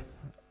are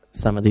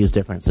some of these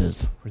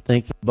differences? We're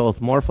thinking both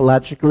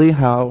morphologically,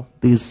 how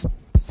these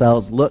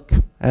cells look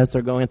as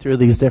they're going through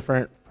these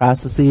different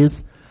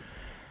processes,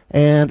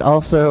 and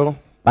also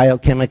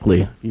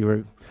biochemically. If you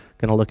were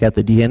going to look at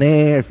the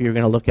DNA, or if you're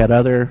going to look at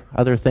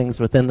other things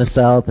within the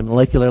cell at the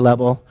molecular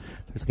level,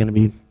 there's going to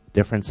be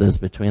differences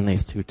between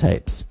these two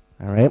types.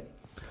 All right?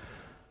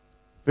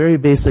 Very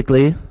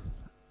basically,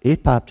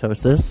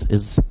 apoptosis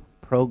is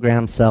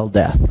programmed cell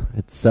death.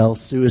 It's cell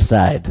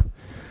suicide.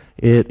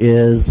 It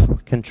is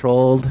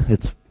controlled.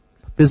 It's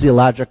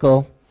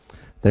physiological.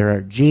 There are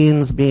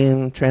genes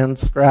being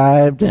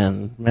transcribed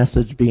and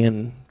message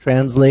being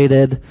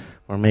translated.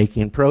 We're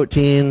making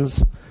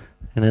proteins,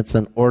 and it's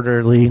an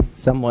orderly,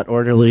 somewhat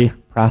orderly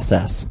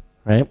process,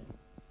 right?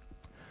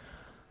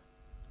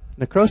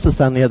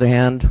 Necrosis, on the other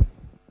hand,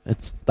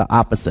 it's the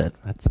opposite.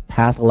 It's a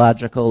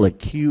pathological,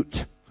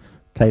 acute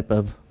type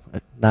of,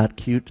 not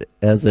cute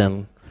as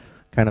in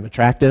kind of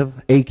attractive,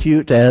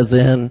 acute as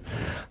in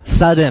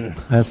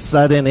a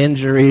sudden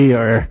injury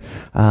or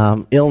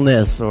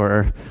illness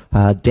or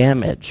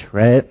damage,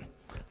 right?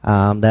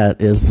 That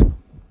is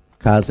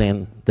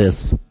causing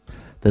this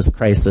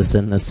crisis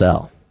in the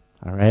cell,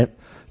 all right?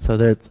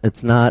 So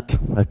it's not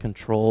a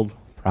controlled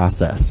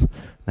process.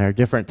 There are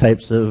different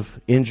types of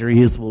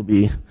injuries. We'll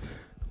be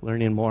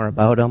learning more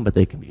about them, but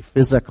they can be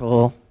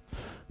physical.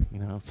 You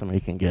know, somebody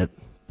can get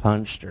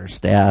punched or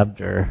stabbed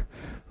or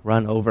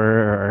run over,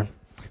 or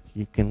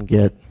you can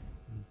get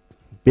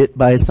bit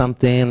by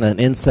something, an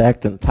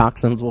insect, and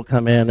toxins will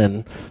come in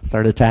and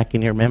start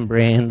attacking your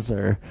membranes,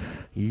 or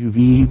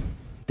UV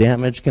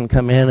damage can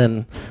come in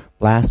and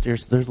blast your...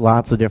 There's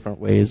lots of different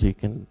ways you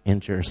can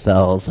injure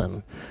cells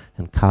and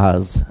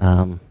cause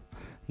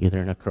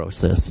either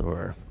necrosis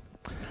or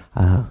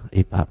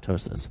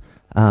apoptosis.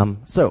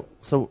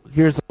 So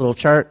here's a little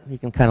chart. You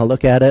can kind of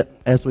look at it.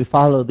 As we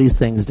follow these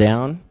things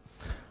down,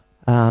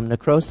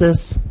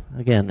 necrosis,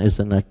 again, is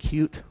an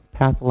acute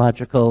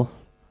pathological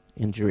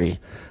injury.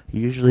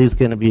 Usually is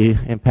going to be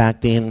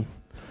impacting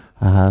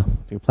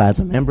your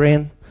plasma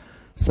membrane.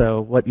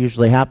 So what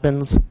usually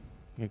happens,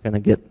 you're going to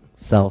get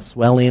cell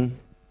swelling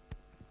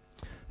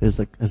is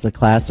a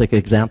classic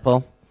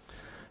example.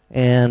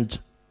 And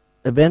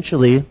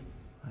eventually,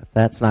 if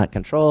that's not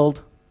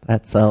controlled,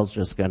 that cell's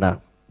just going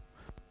to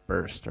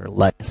burst or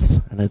lyse,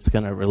 and it's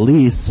going to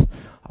release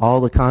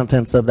all the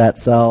contents of that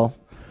cell,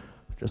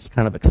 just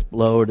kind of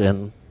explode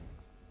and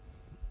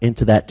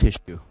into that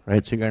tissue,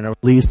 right? So you're going to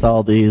release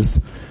all these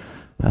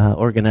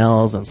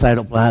organelles and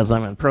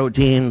cytoplasm and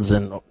proteins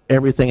and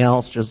everything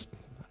else just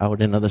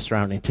out into the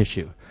surrounding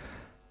tissue.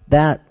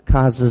 That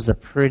causes a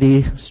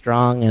pretty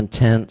strong,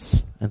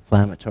 intense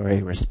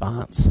inflammatory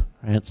response,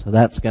 right? So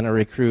that's going to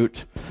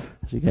recruit,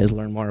 as you guys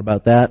learn more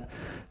about that,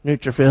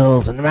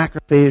 neutrophils and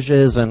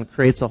macrophages, and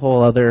creates a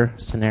whole other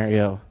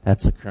scenario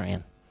that's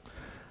occurring.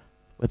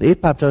 With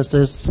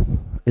apoptosis,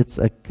 it's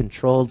a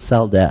controlled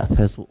cell death,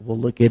 as we'll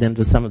look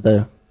into some of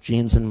the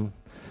genes and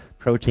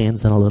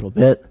proteins in a little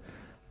bit.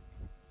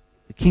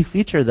 The key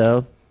feature,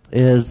 though,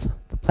 is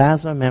the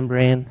plasma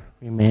membrane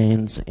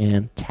remains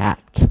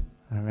intact,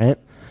 all right?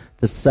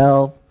 The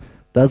cell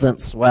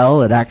doesn't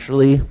swell, it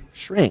actually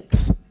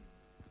shrinks.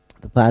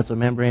 The plasma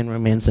membrane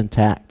remains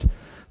intact.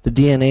 The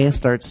DNA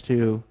starts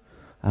to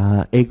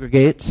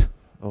aggregate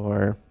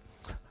or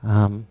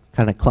kind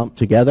of clump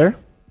together,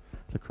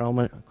 the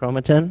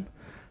chromatin,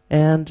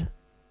 and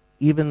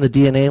even the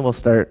DNA will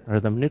start, or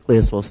the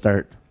nucleus will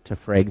start to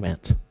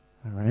fragment.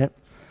 All right.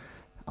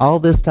 All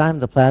this time,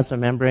 the plasma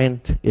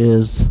membrane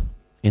is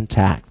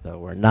intact, though.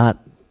 We're not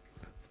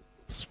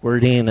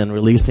squirting and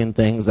releasing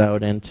things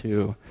out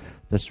into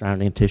the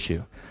surrounding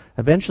tissue.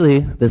 Eventually,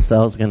 this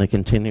cell is going to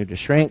continue to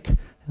shrink,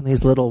 and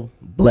these little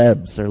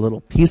blebs or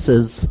little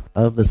pieces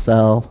of the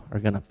cell are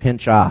going to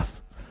pinch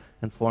off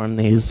and form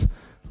these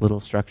little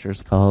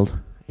structures called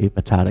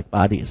apoptotic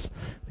bodies.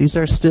 These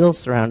are still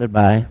surrounded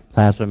by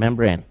plasma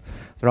membrane.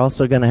 They're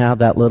also going to have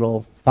that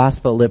little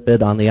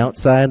phospholipid on the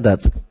outside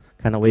that's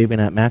kind of waving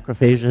at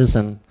macrophages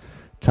and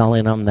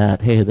telling them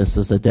that, hey, this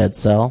is a dead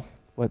cell.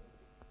 What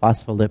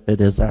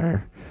phospholipid is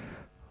our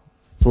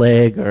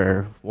flag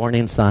or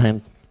warning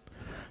sign?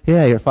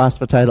 Yeah, your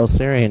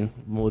phosphatidylserine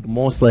would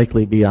most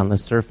likely be on the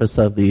surface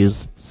of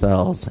these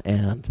cells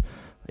and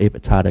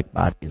apoptotic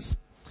bodies.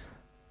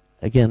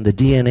 Again, the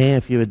DNA,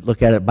 if you would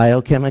look at it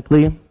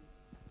biochemically,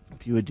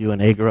 if you would do an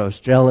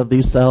agarose gel of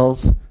these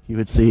cells, you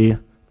would see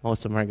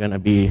most of them are going to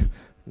be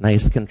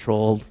nice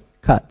controlled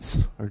cuts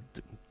or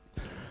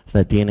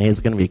The DNA is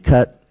going to be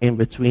cut in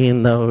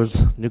between those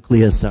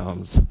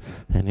nucleosomes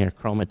and your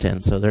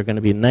chromatin. So they're going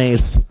to be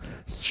nice,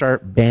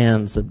 sharp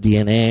bands of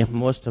DNA,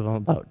 most of them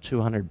about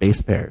 200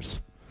 base pairs,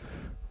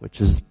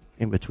 which is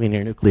in between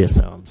your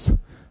nucleosomes.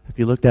 If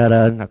you looked at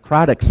a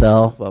necrotic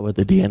cell, what would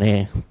the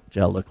DNA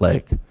gel look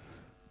like?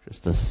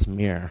 Just a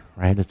smear,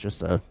 right? It's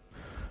just a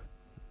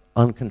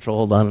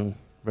uncontrolled,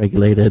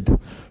 unregulated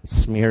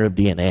smear of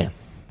DNA.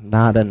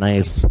 Not a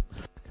nice,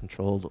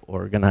 controlled,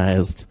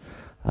 organized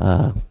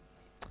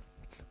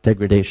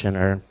degradation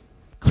or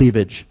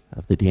cleavage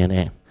of the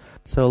DNA.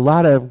 So a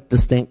lot of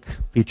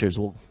distinct features.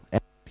 We'll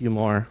add a few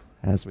more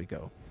as we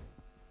go.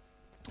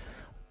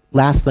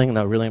 Last thing,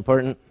 though, really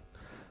important.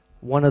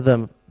 One of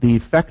the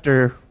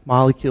effector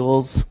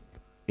molecules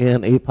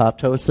in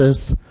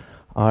apoptosis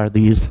are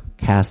these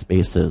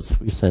caspases.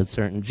 We said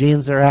certain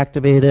genes are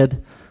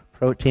activated,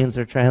 proteins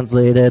are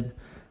translated.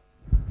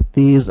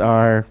 These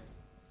are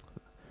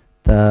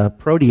the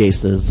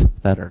proteases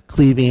that are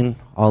cleaving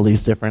all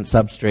these different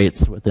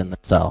substrates within the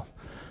cell.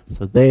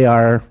 So they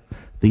are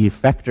the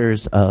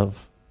effectors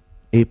of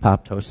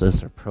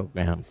apoptosis or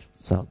programmed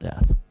cell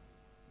death.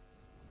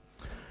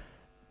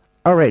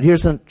 All right,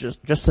 here's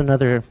just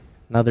another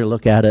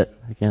look at it.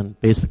 Again,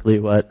 basically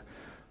what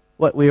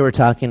we were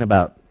talking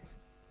about.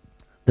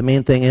 The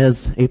main thing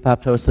is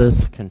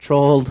apoptosis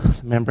controlled,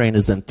 the membrane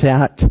is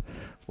intact.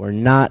 We're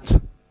not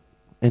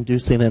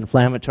inducing an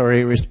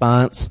inflammatory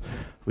response.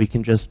 We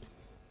can just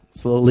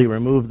slowly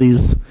remove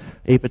these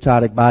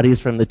apoptotic bodies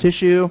from the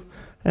tissue,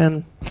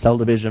 and cell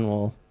division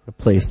will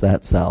replace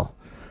that cell.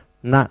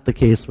 Not the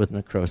case with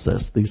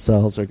necrosis. These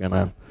cells are going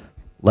to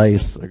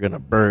lyse, they're going to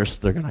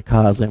burst, they're going to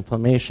cause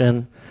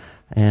inflammation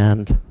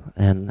and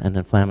an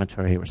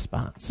inflammatory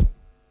response.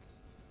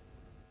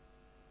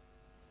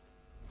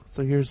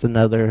 So here's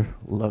another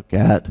look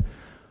at,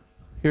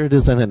 here it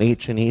is in an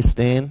H&E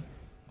stain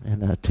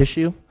in a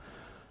tissue.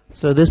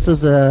 So this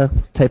is a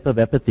type of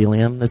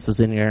epithelium. This is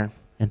in your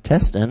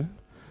intestine.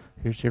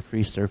 Here's your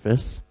free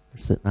surface.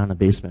 You're sitting on a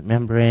basement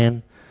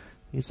membrane.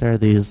 These are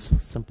these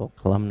simple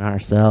columnar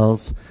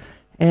cells.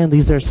 And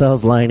these are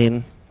cells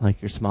lining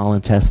like your small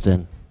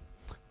intestine.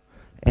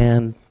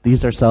 And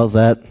these are cells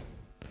that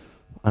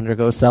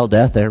undergo cell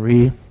death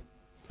every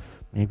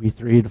maybe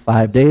 3 to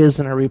 5 days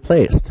and are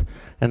replaced.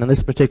 And on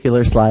this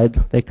particular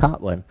slide, they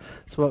caught one.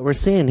 So what we're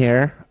seeing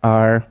here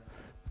are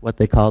what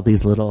they call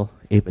these little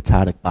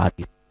apoptotic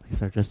bodies.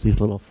 These are just these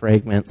little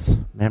fragments,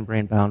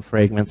 membrane-bound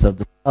fragments of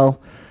the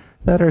cell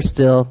that are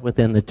still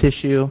within the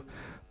tissue,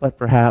 but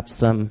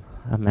perhaps a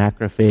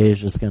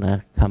macrophage is going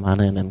to come on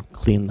in and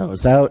clean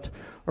those out,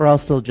 or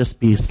also just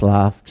be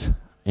sloughed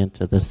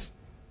into this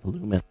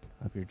lumen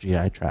of your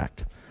GI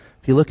tract.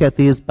 If you look at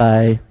these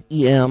by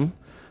EM,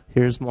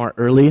 here's more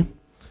early.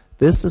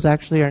 This is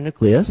actually our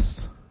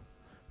nucleus.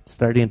 It's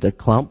starting to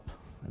clump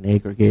and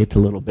aggregate a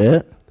little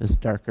bit, this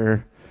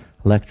darker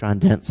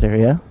electron-dense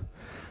area.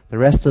 The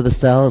rest of the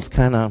cell is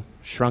kind of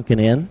shrunken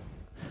in,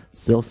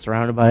 still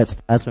surrounded by its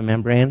plasma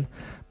membrane,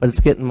 but it's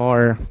getting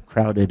more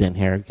crowded in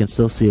here. You can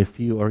still see a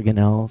few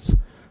organelles,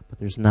 but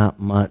there's not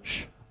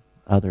much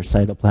other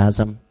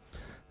cytoplasm.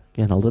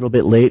 Again, a little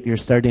bit late, you're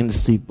starting to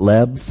see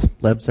blebs.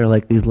 Blebs are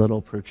like these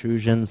little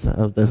protrusions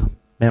of the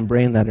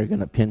membrane that are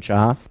going to pinch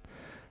off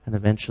and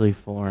eventually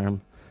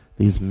form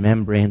these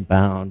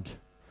membrane-bound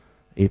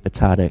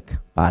apoptotic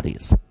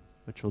bodies,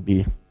 which will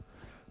be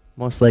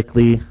most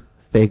likely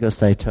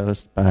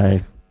phagocytosed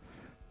by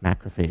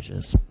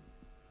macrophages.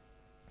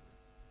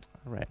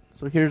 All right,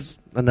 so here's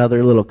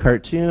another little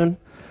cartoon.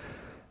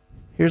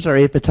 Here's our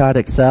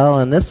apoptotic cell,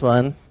 and this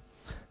one,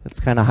 it's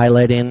kind of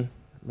highlighting,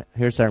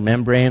 here's our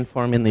membrane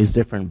forming these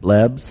different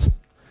blebs.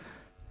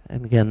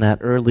 And again,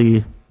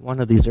 one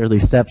of these early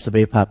steps of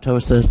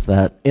apoptosis,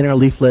 that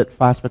interleaflet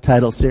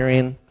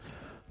phosphatidylserine,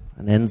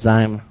 an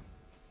enzyme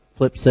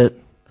flips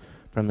it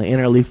from the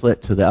inner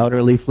leaflet to the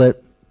outer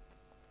leaflet,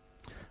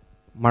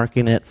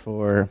 marking it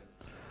for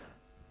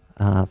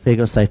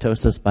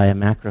phagocytosis by a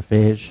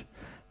macrophage.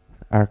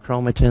 Our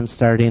chromatin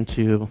starting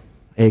to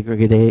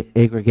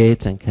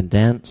aggregate and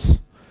condense.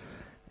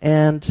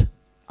 And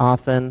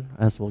often,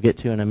 as we'll get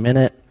to in a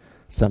minute,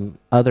 some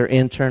other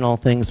internal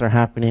things are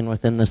happening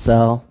within the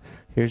cell.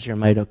 Here's your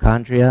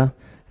mitochondria,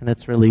 and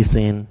it's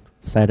releasing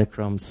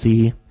cytochrome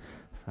C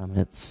from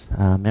its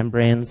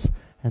membranes,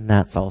 and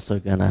that's also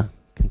going to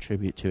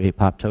contribute to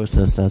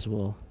apoptosis, as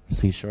we'll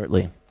see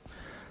shortly.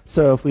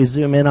 So if we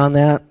zoom in on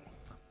that,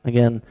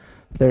 again,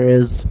 there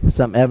is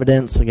some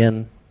evidence,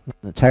 again, not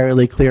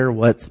entirely clear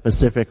what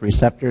specific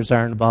receptors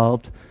are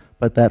involved,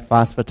 but that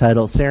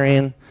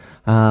phosphatidylserine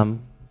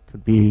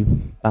could be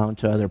bound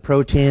to other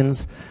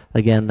proteins.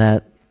 Again,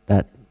 that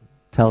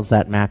tells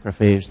that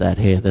macrophage that,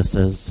 hey, this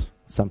is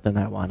something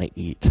I want to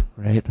eat,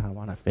 right? I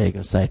want to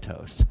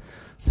phagocytose.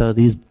 So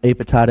these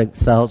apoptotic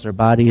cells or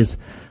bodies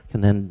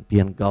can then be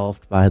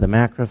engulfed by the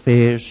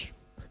macrophage,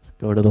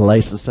 go to the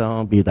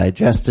lysosome, be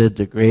digested,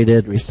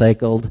 degraded,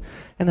 recycled,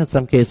 and in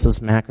some cases,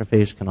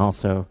 macrophage can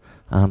also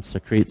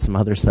secrete some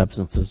other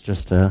substances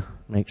just to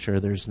make sure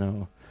there's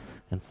no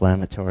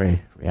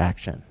inflammatory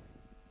reaction.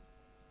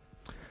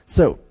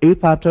 So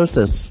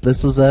apoptosis,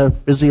 this is a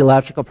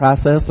physiological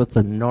process. It's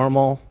a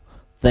normal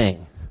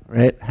thing,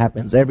 right?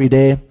 Happens every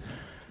day.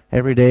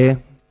 Every day,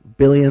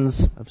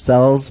 billions of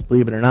cells,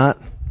 believe it or not,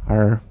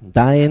 are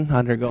dying,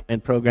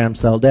 undergoing programmed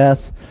cell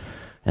death,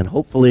 and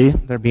hopefully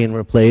they're being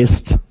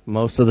replaced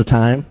most of the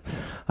time.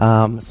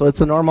 So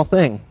it's a normal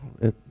thing.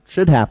 It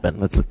should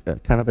happen. It's a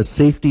kind of a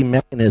safety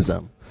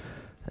mechanism.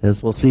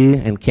 As we'll see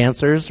in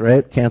cancers,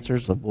 right?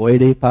 Cancers avoid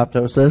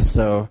apoptosis,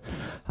 so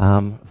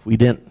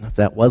if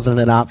that wasn't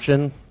an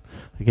option,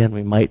 again,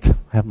 we might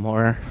have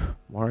more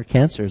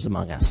cancers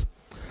among us.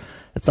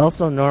 It's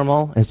also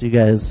normal, as you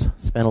guys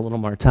spend a little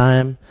more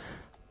time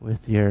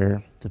with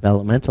your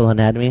developmental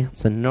anatomy,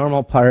 it's a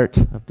normal part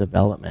of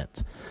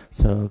development.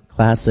 So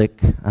classic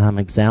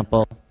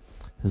example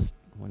is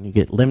when you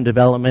get limb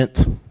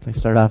development, they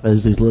start off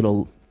as these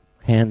little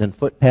hand and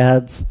foot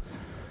pads,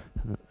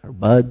 or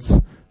buds,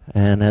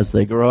 and as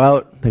they grow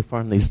out, they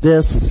form these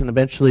discs, and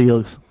eventually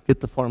you'll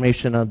get the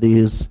formation of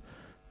these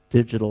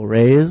digital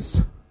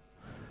rays.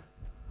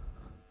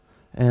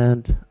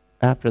 And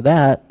after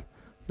that,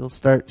 you'll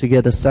start to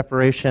get a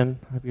separation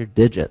of your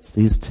digits.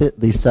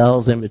 These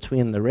cells in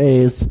between the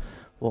rays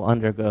will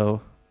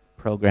undergo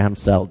programmed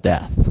cell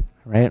death,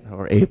 right,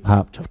 or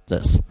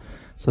apoptosis.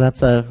 So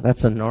that's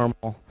a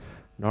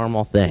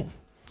normal thing.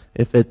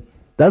 If it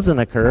doesn't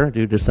occur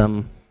due to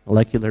some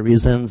molecular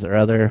reasons or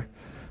other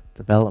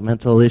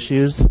developmental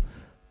issues,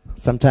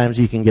 sometimes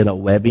you can get a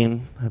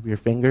webbing of your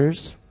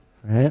fingers,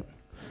 right?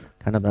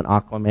 Kind of an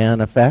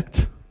Aquaman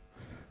effect.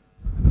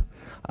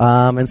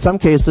 In some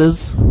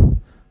cases,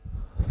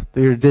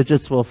 your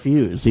digits will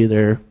fuse,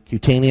 either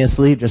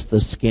cutaneously, just the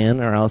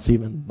skin, or else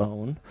even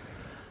bone.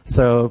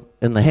 So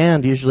in the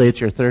hand, usually it's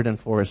your third and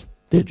fourth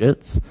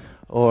digits,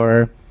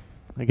 or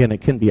again, it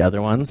can be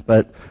other ones,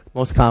 but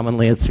most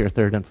commonly it's your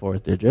third and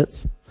fourth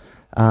digits.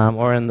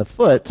 Or in the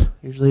foot,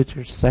 usually it's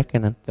your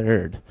second and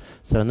third.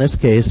 So in this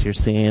case, you're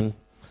seeing,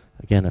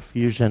 again, a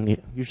fusion,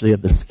 usually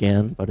of the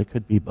skin, but it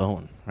could be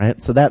bone,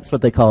 right? So that's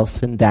what they call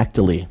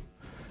syndactyly.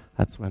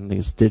 That's when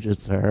these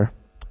digits are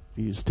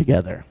fused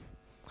together.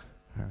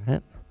 All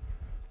right.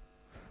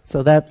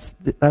 So that's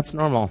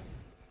normal.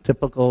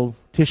 Typical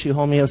tissue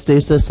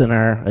homeostasis in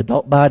our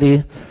adult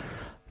body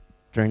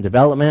during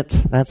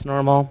development, that's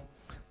normal.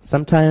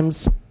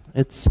 Sometimes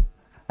it's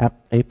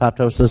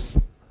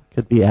apoptosis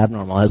could be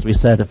abnormal. As we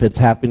said, if it's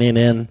happening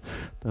in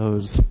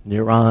those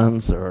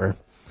neurons or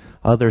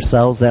other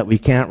cells that we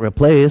can't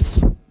replace,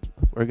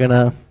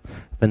 if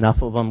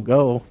enough of them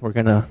go,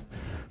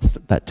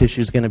 that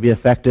tissue's going to be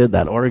affected,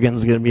 that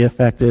organ's going to be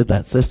affected,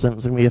 that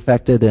system's going to be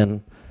affected,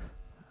 and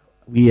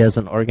we as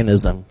an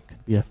organism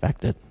could be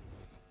affected.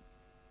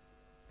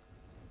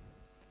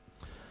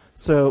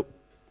 So,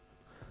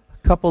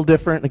 a couple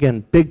different,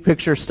 again, big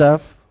picture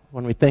stuff.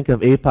 When we think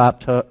of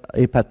apoptotic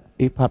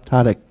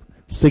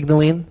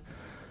signaling,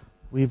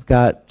 we've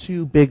got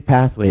two big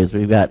pathways.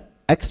 We've got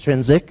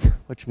extrinsic,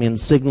 which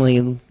means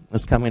signaling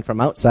is coming from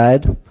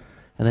outside,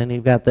 and then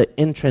you've got the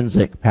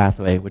intrinsic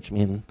pathway, which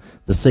means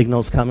the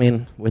signal's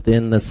coming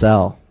within the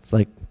cell. It's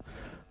like,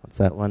 what's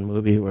that one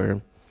movie where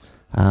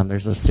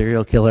there's a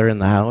serial killer in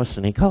the house,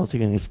 and he calls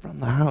you, and he's from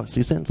the house.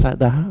 He's inside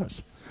the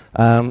house.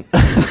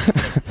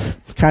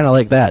 It's kind of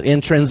like that.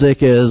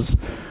 Intrinsic is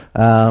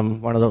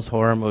one of those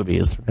horror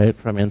movies, right,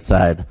 from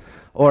inside.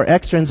 Or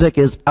extrinsic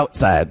is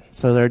outside.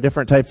 So there are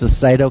different types of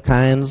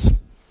cytokines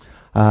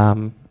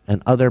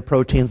and other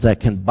proteins that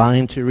can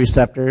bind to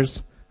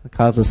receptors and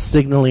cause a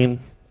signaling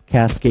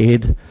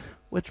cascade,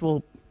 which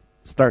will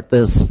start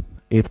this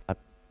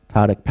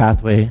apoptotic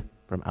pathway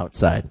from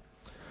outside.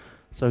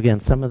 So again,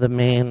 some of the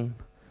main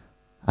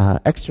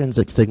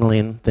extrinsic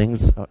signaling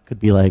things could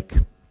be like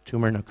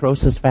tumor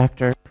necrosis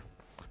factor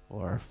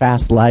or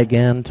fast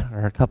ligand,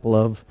 or a couple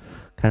of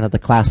kind of the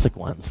classic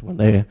ones when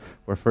they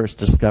were first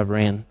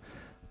discovering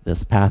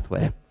this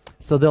pathway.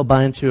 So they'll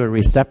bind to a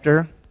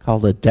receptor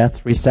called a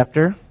death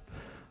receptor.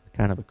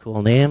 Kind of a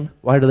cool name.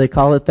 Why do they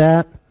call it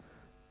that?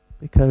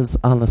 Because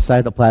on the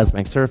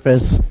cytoplasmic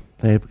surface,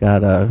 they've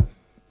got a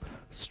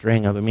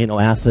string of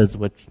amino acids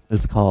which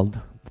is called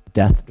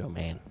death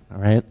domain. All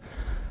right?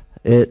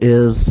 It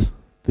is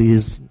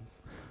these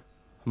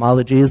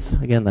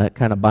homologies, again, that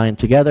kind of bind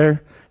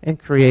together and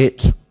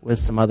create, with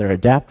some other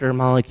adapter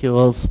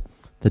molecules,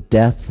 the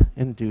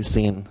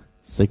death-inducing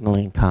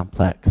signaling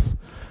complex.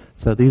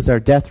 So these are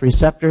death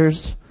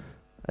receptors.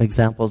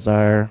 Examples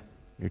are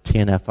your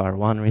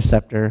TNFR1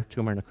 receptor,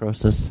 tumor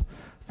necrosis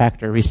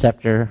factor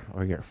receptor,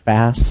 or your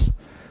FAS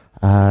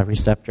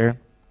receptor.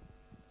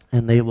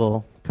 And they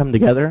will come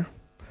together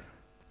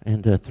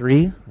into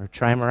three, or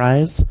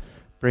trimerize,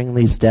 bring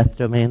these death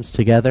domains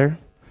together.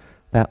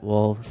 That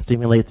will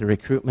stimulate the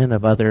recruitment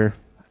of other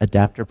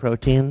adapter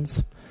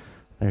proteins.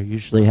 They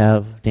usually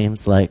have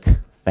names like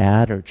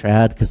FAD or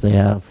TRAD because they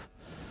have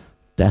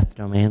death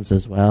domains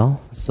as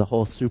well. It's the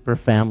whole super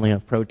family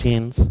of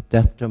proteins,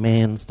 death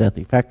domains, death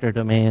effector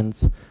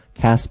domains,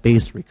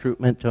 Cas-based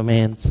recruitment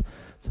domains.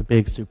 It's a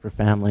big super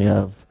family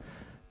of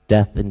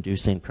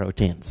death-inducing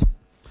proteins.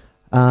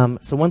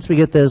 So once we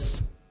get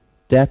this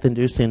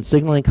death-inducing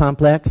signaling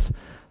complex,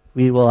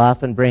 we will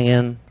often bring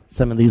in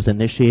some of these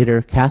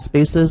initiator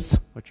caspases,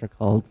 which are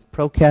called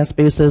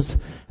procaspases,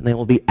 and they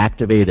will be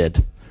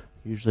activated,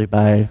 usually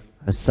by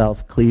a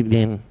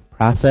self-cleaving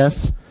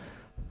process.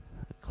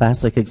 A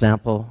classic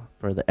example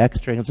for the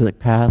extrinsic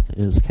path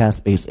is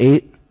caspase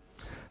 8.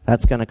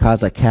 That's going to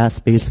cause a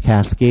caspase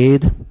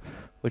cascade,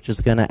 which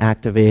is going to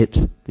activate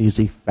these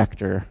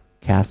effector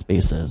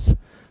caspases.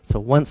 So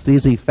once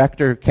these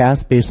effector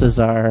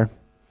caspases are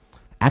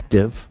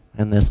active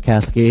in this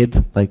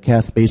cascade, like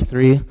caspase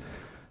 3,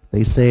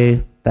 they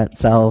say that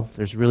cell,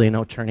 there's really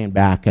no turning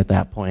back at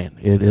that point.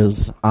 It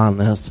is on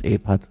this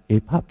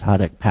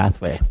apoptotic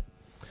pathway.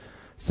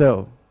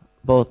 So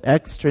both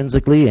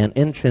extrinsically and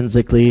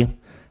intrinsically,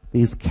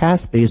 these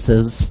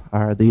caspases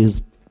are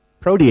these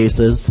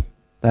proteases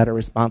that are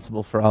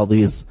responsible for all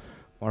these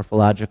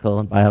morphological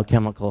and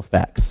biochemical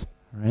effects.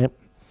 Right?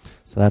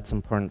 So that's an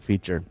important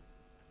feature.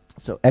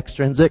 So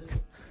extrinsic,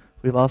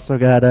 we've also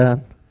got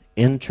an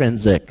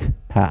intrinsic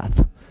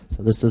path.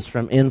 So this is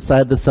from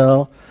inside the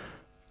cell.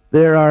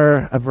 There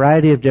are a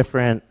variety of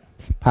different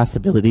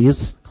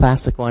possibilities.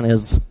 Classic one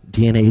is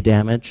DNA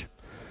damage,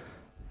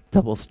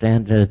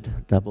 double-stranded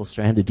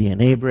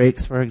DNA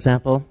breaks, for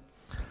example.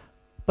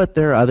 But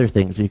there are other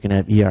things. You can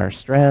have ER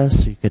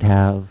stress. You could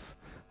have,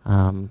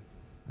 again,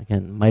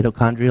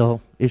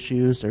 mitochondrial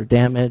issues or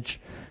damage.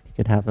 You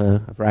could have a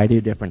variety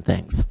of different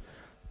things.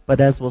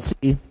 But as we'll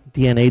see,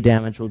 DNA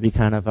damage will be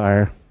kind of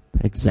our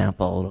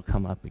example. It'll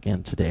come up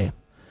again today.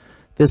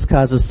 This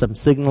causes some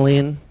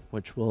signaling,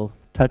 which we'll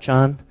touch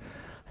on,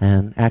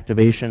 and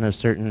activation of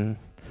certain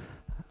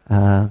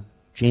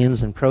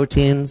genes and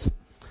proteins,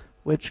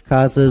 which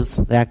causes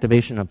the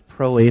activation of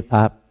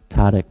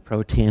pro-apoptotic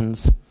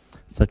proteins,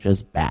 such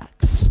as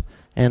BAX.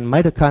 And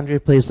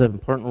mitochondria plays an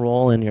important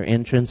role in your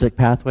intrinsic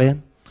pathway.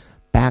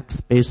 BAX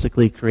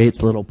basically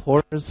creates little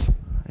pores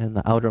in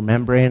the outer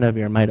membrane of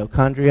your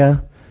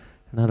mitochondria,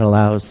 and that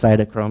allows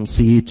cytochrome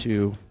C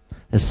to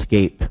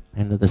escape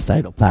into the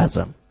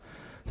cytoplasm.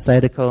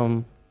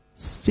 Cytochrome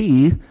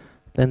C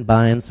then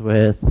binds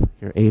with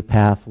your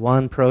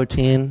APAF1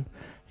 protein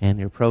and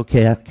your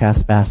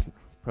procaspase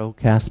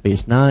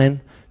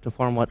 9 to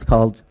form what's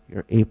called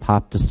your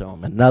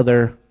apoptosome,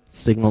 another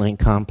signaling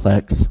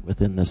complex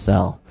within the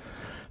cell.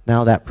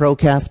 Now that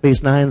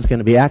procaspase 9 is going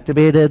to be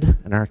activated,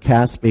 and our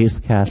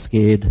caspase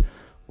cascade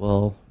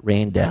will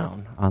rain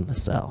down on the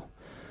cell.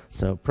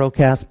 So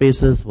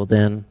procaspases will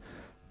then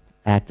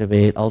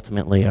activate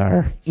ultimately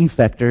our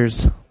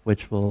effectors,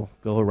 which will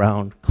go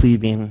around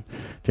cleaving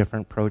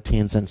different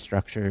proteins and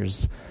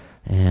structures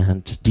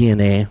and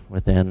DNA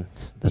within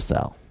the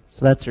cell.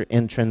 So that's your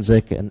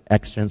intrinsic and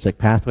extrinsic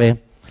pathway.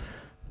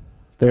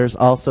 There's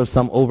also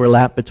some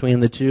overlap between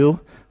the two.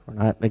 We're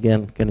not,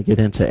 again, going to get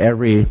into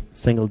every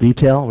single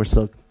detail. We're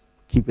still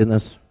keeping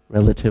this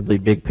relatively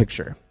big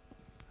picture.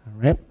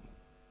 All right?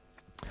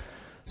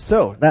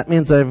 So that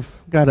means I've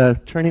got a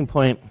turning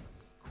point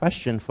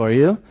question for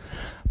you.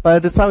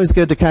 But it's always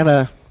good to kind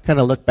of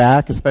look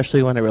back,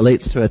 especially when it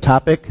relates to a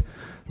topic.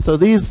 So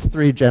these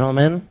three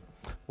gentlemen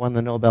won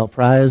the Nobel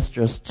Prize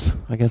just,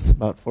 I guess,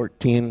 about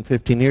 14,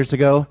 15 years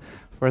ago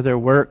for their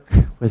work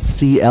with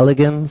C.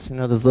 elegans,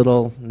 those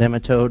little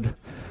nematode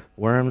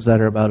worms that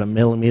are about 1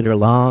 millimeter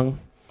long.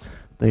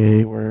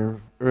 They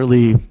were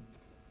early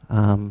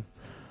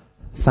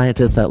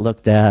scientists that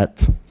looked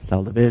at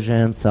cell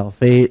division, cell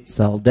fate,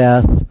 cell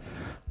death,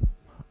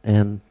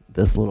 and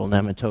this little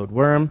nematode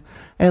worm.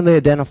 And they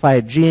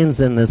identified genes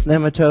in this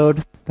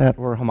nematode that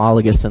were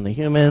homologous in the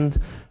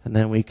human, and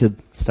then we could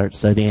start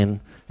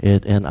studying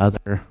it in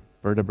other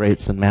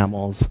vertebrates and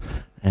mammals,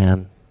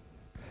 and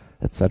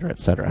et cetera,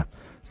 et cetera.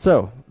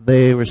 So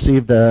they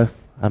received a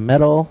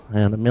medal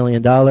and $1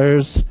 million,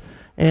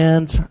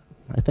 and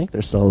I think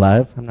they're still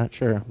alive. I'm not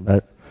sure,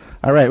 but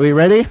all right, we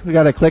ready? We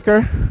got a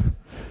clicker.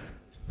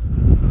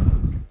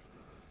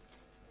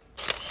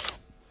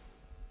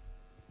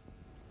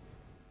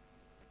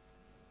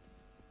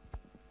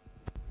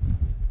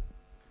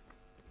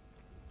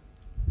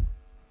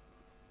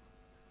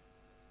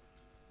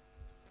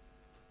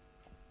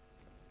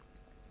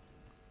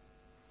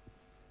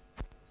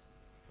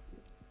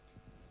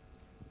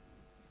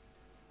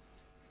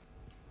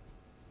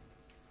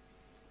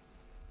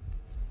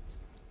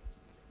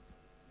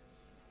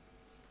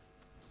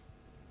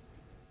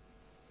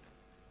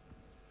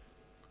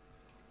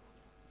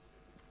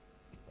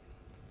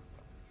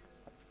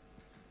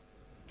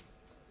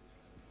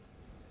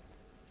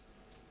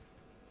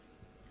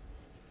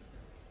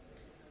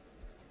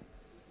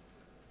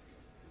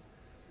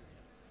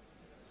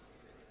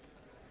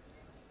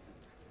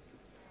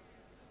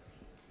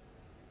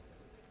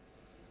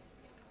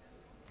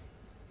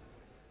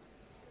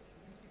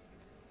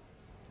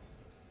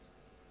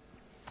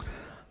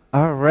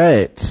 All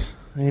right.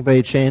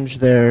 Anybody change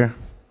their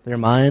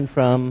mind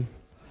from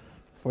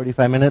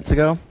 45 minutes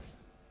ago?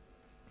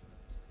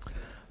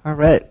 All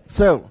right.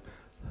 So,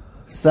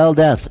 cell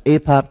death,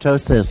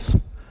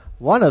 apoptosis.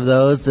 One of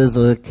those is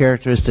a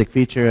characteristic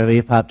feature of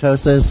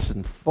apoptosis,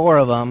 and 4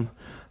 of them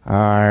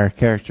are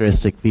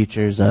characteristic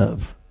features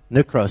of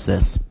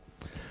necrosis.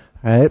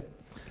 All right?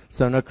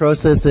 So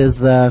necrosis is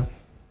the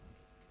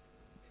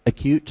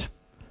acute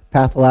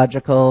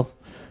pathological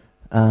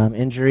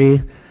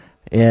injury.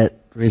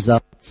 It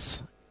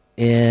results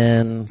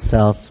in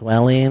cell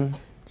swelling,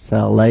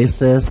 cell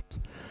lysis,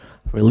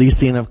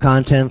 releasing of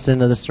contents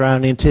into the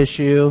surrounding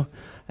tissue,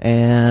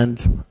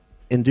 and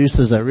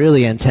induces a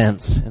really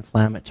intense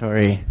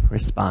inflammatory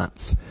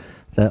response.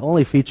 The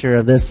only feature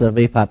of this, of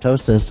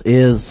apoptosis,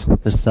 is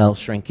the cell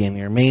shrinking.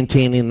 You're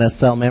maintaining the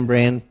cell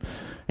membrane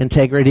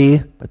integrity,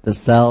 but the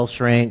cell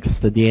shrinks.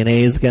 The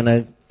DNA is going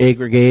to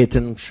aggregate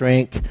and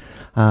shrink. It's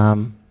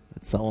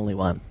the only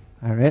one.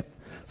 All right.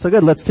 So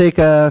good. Let's take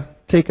a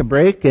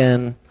break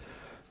and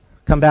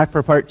come back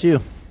for part 2.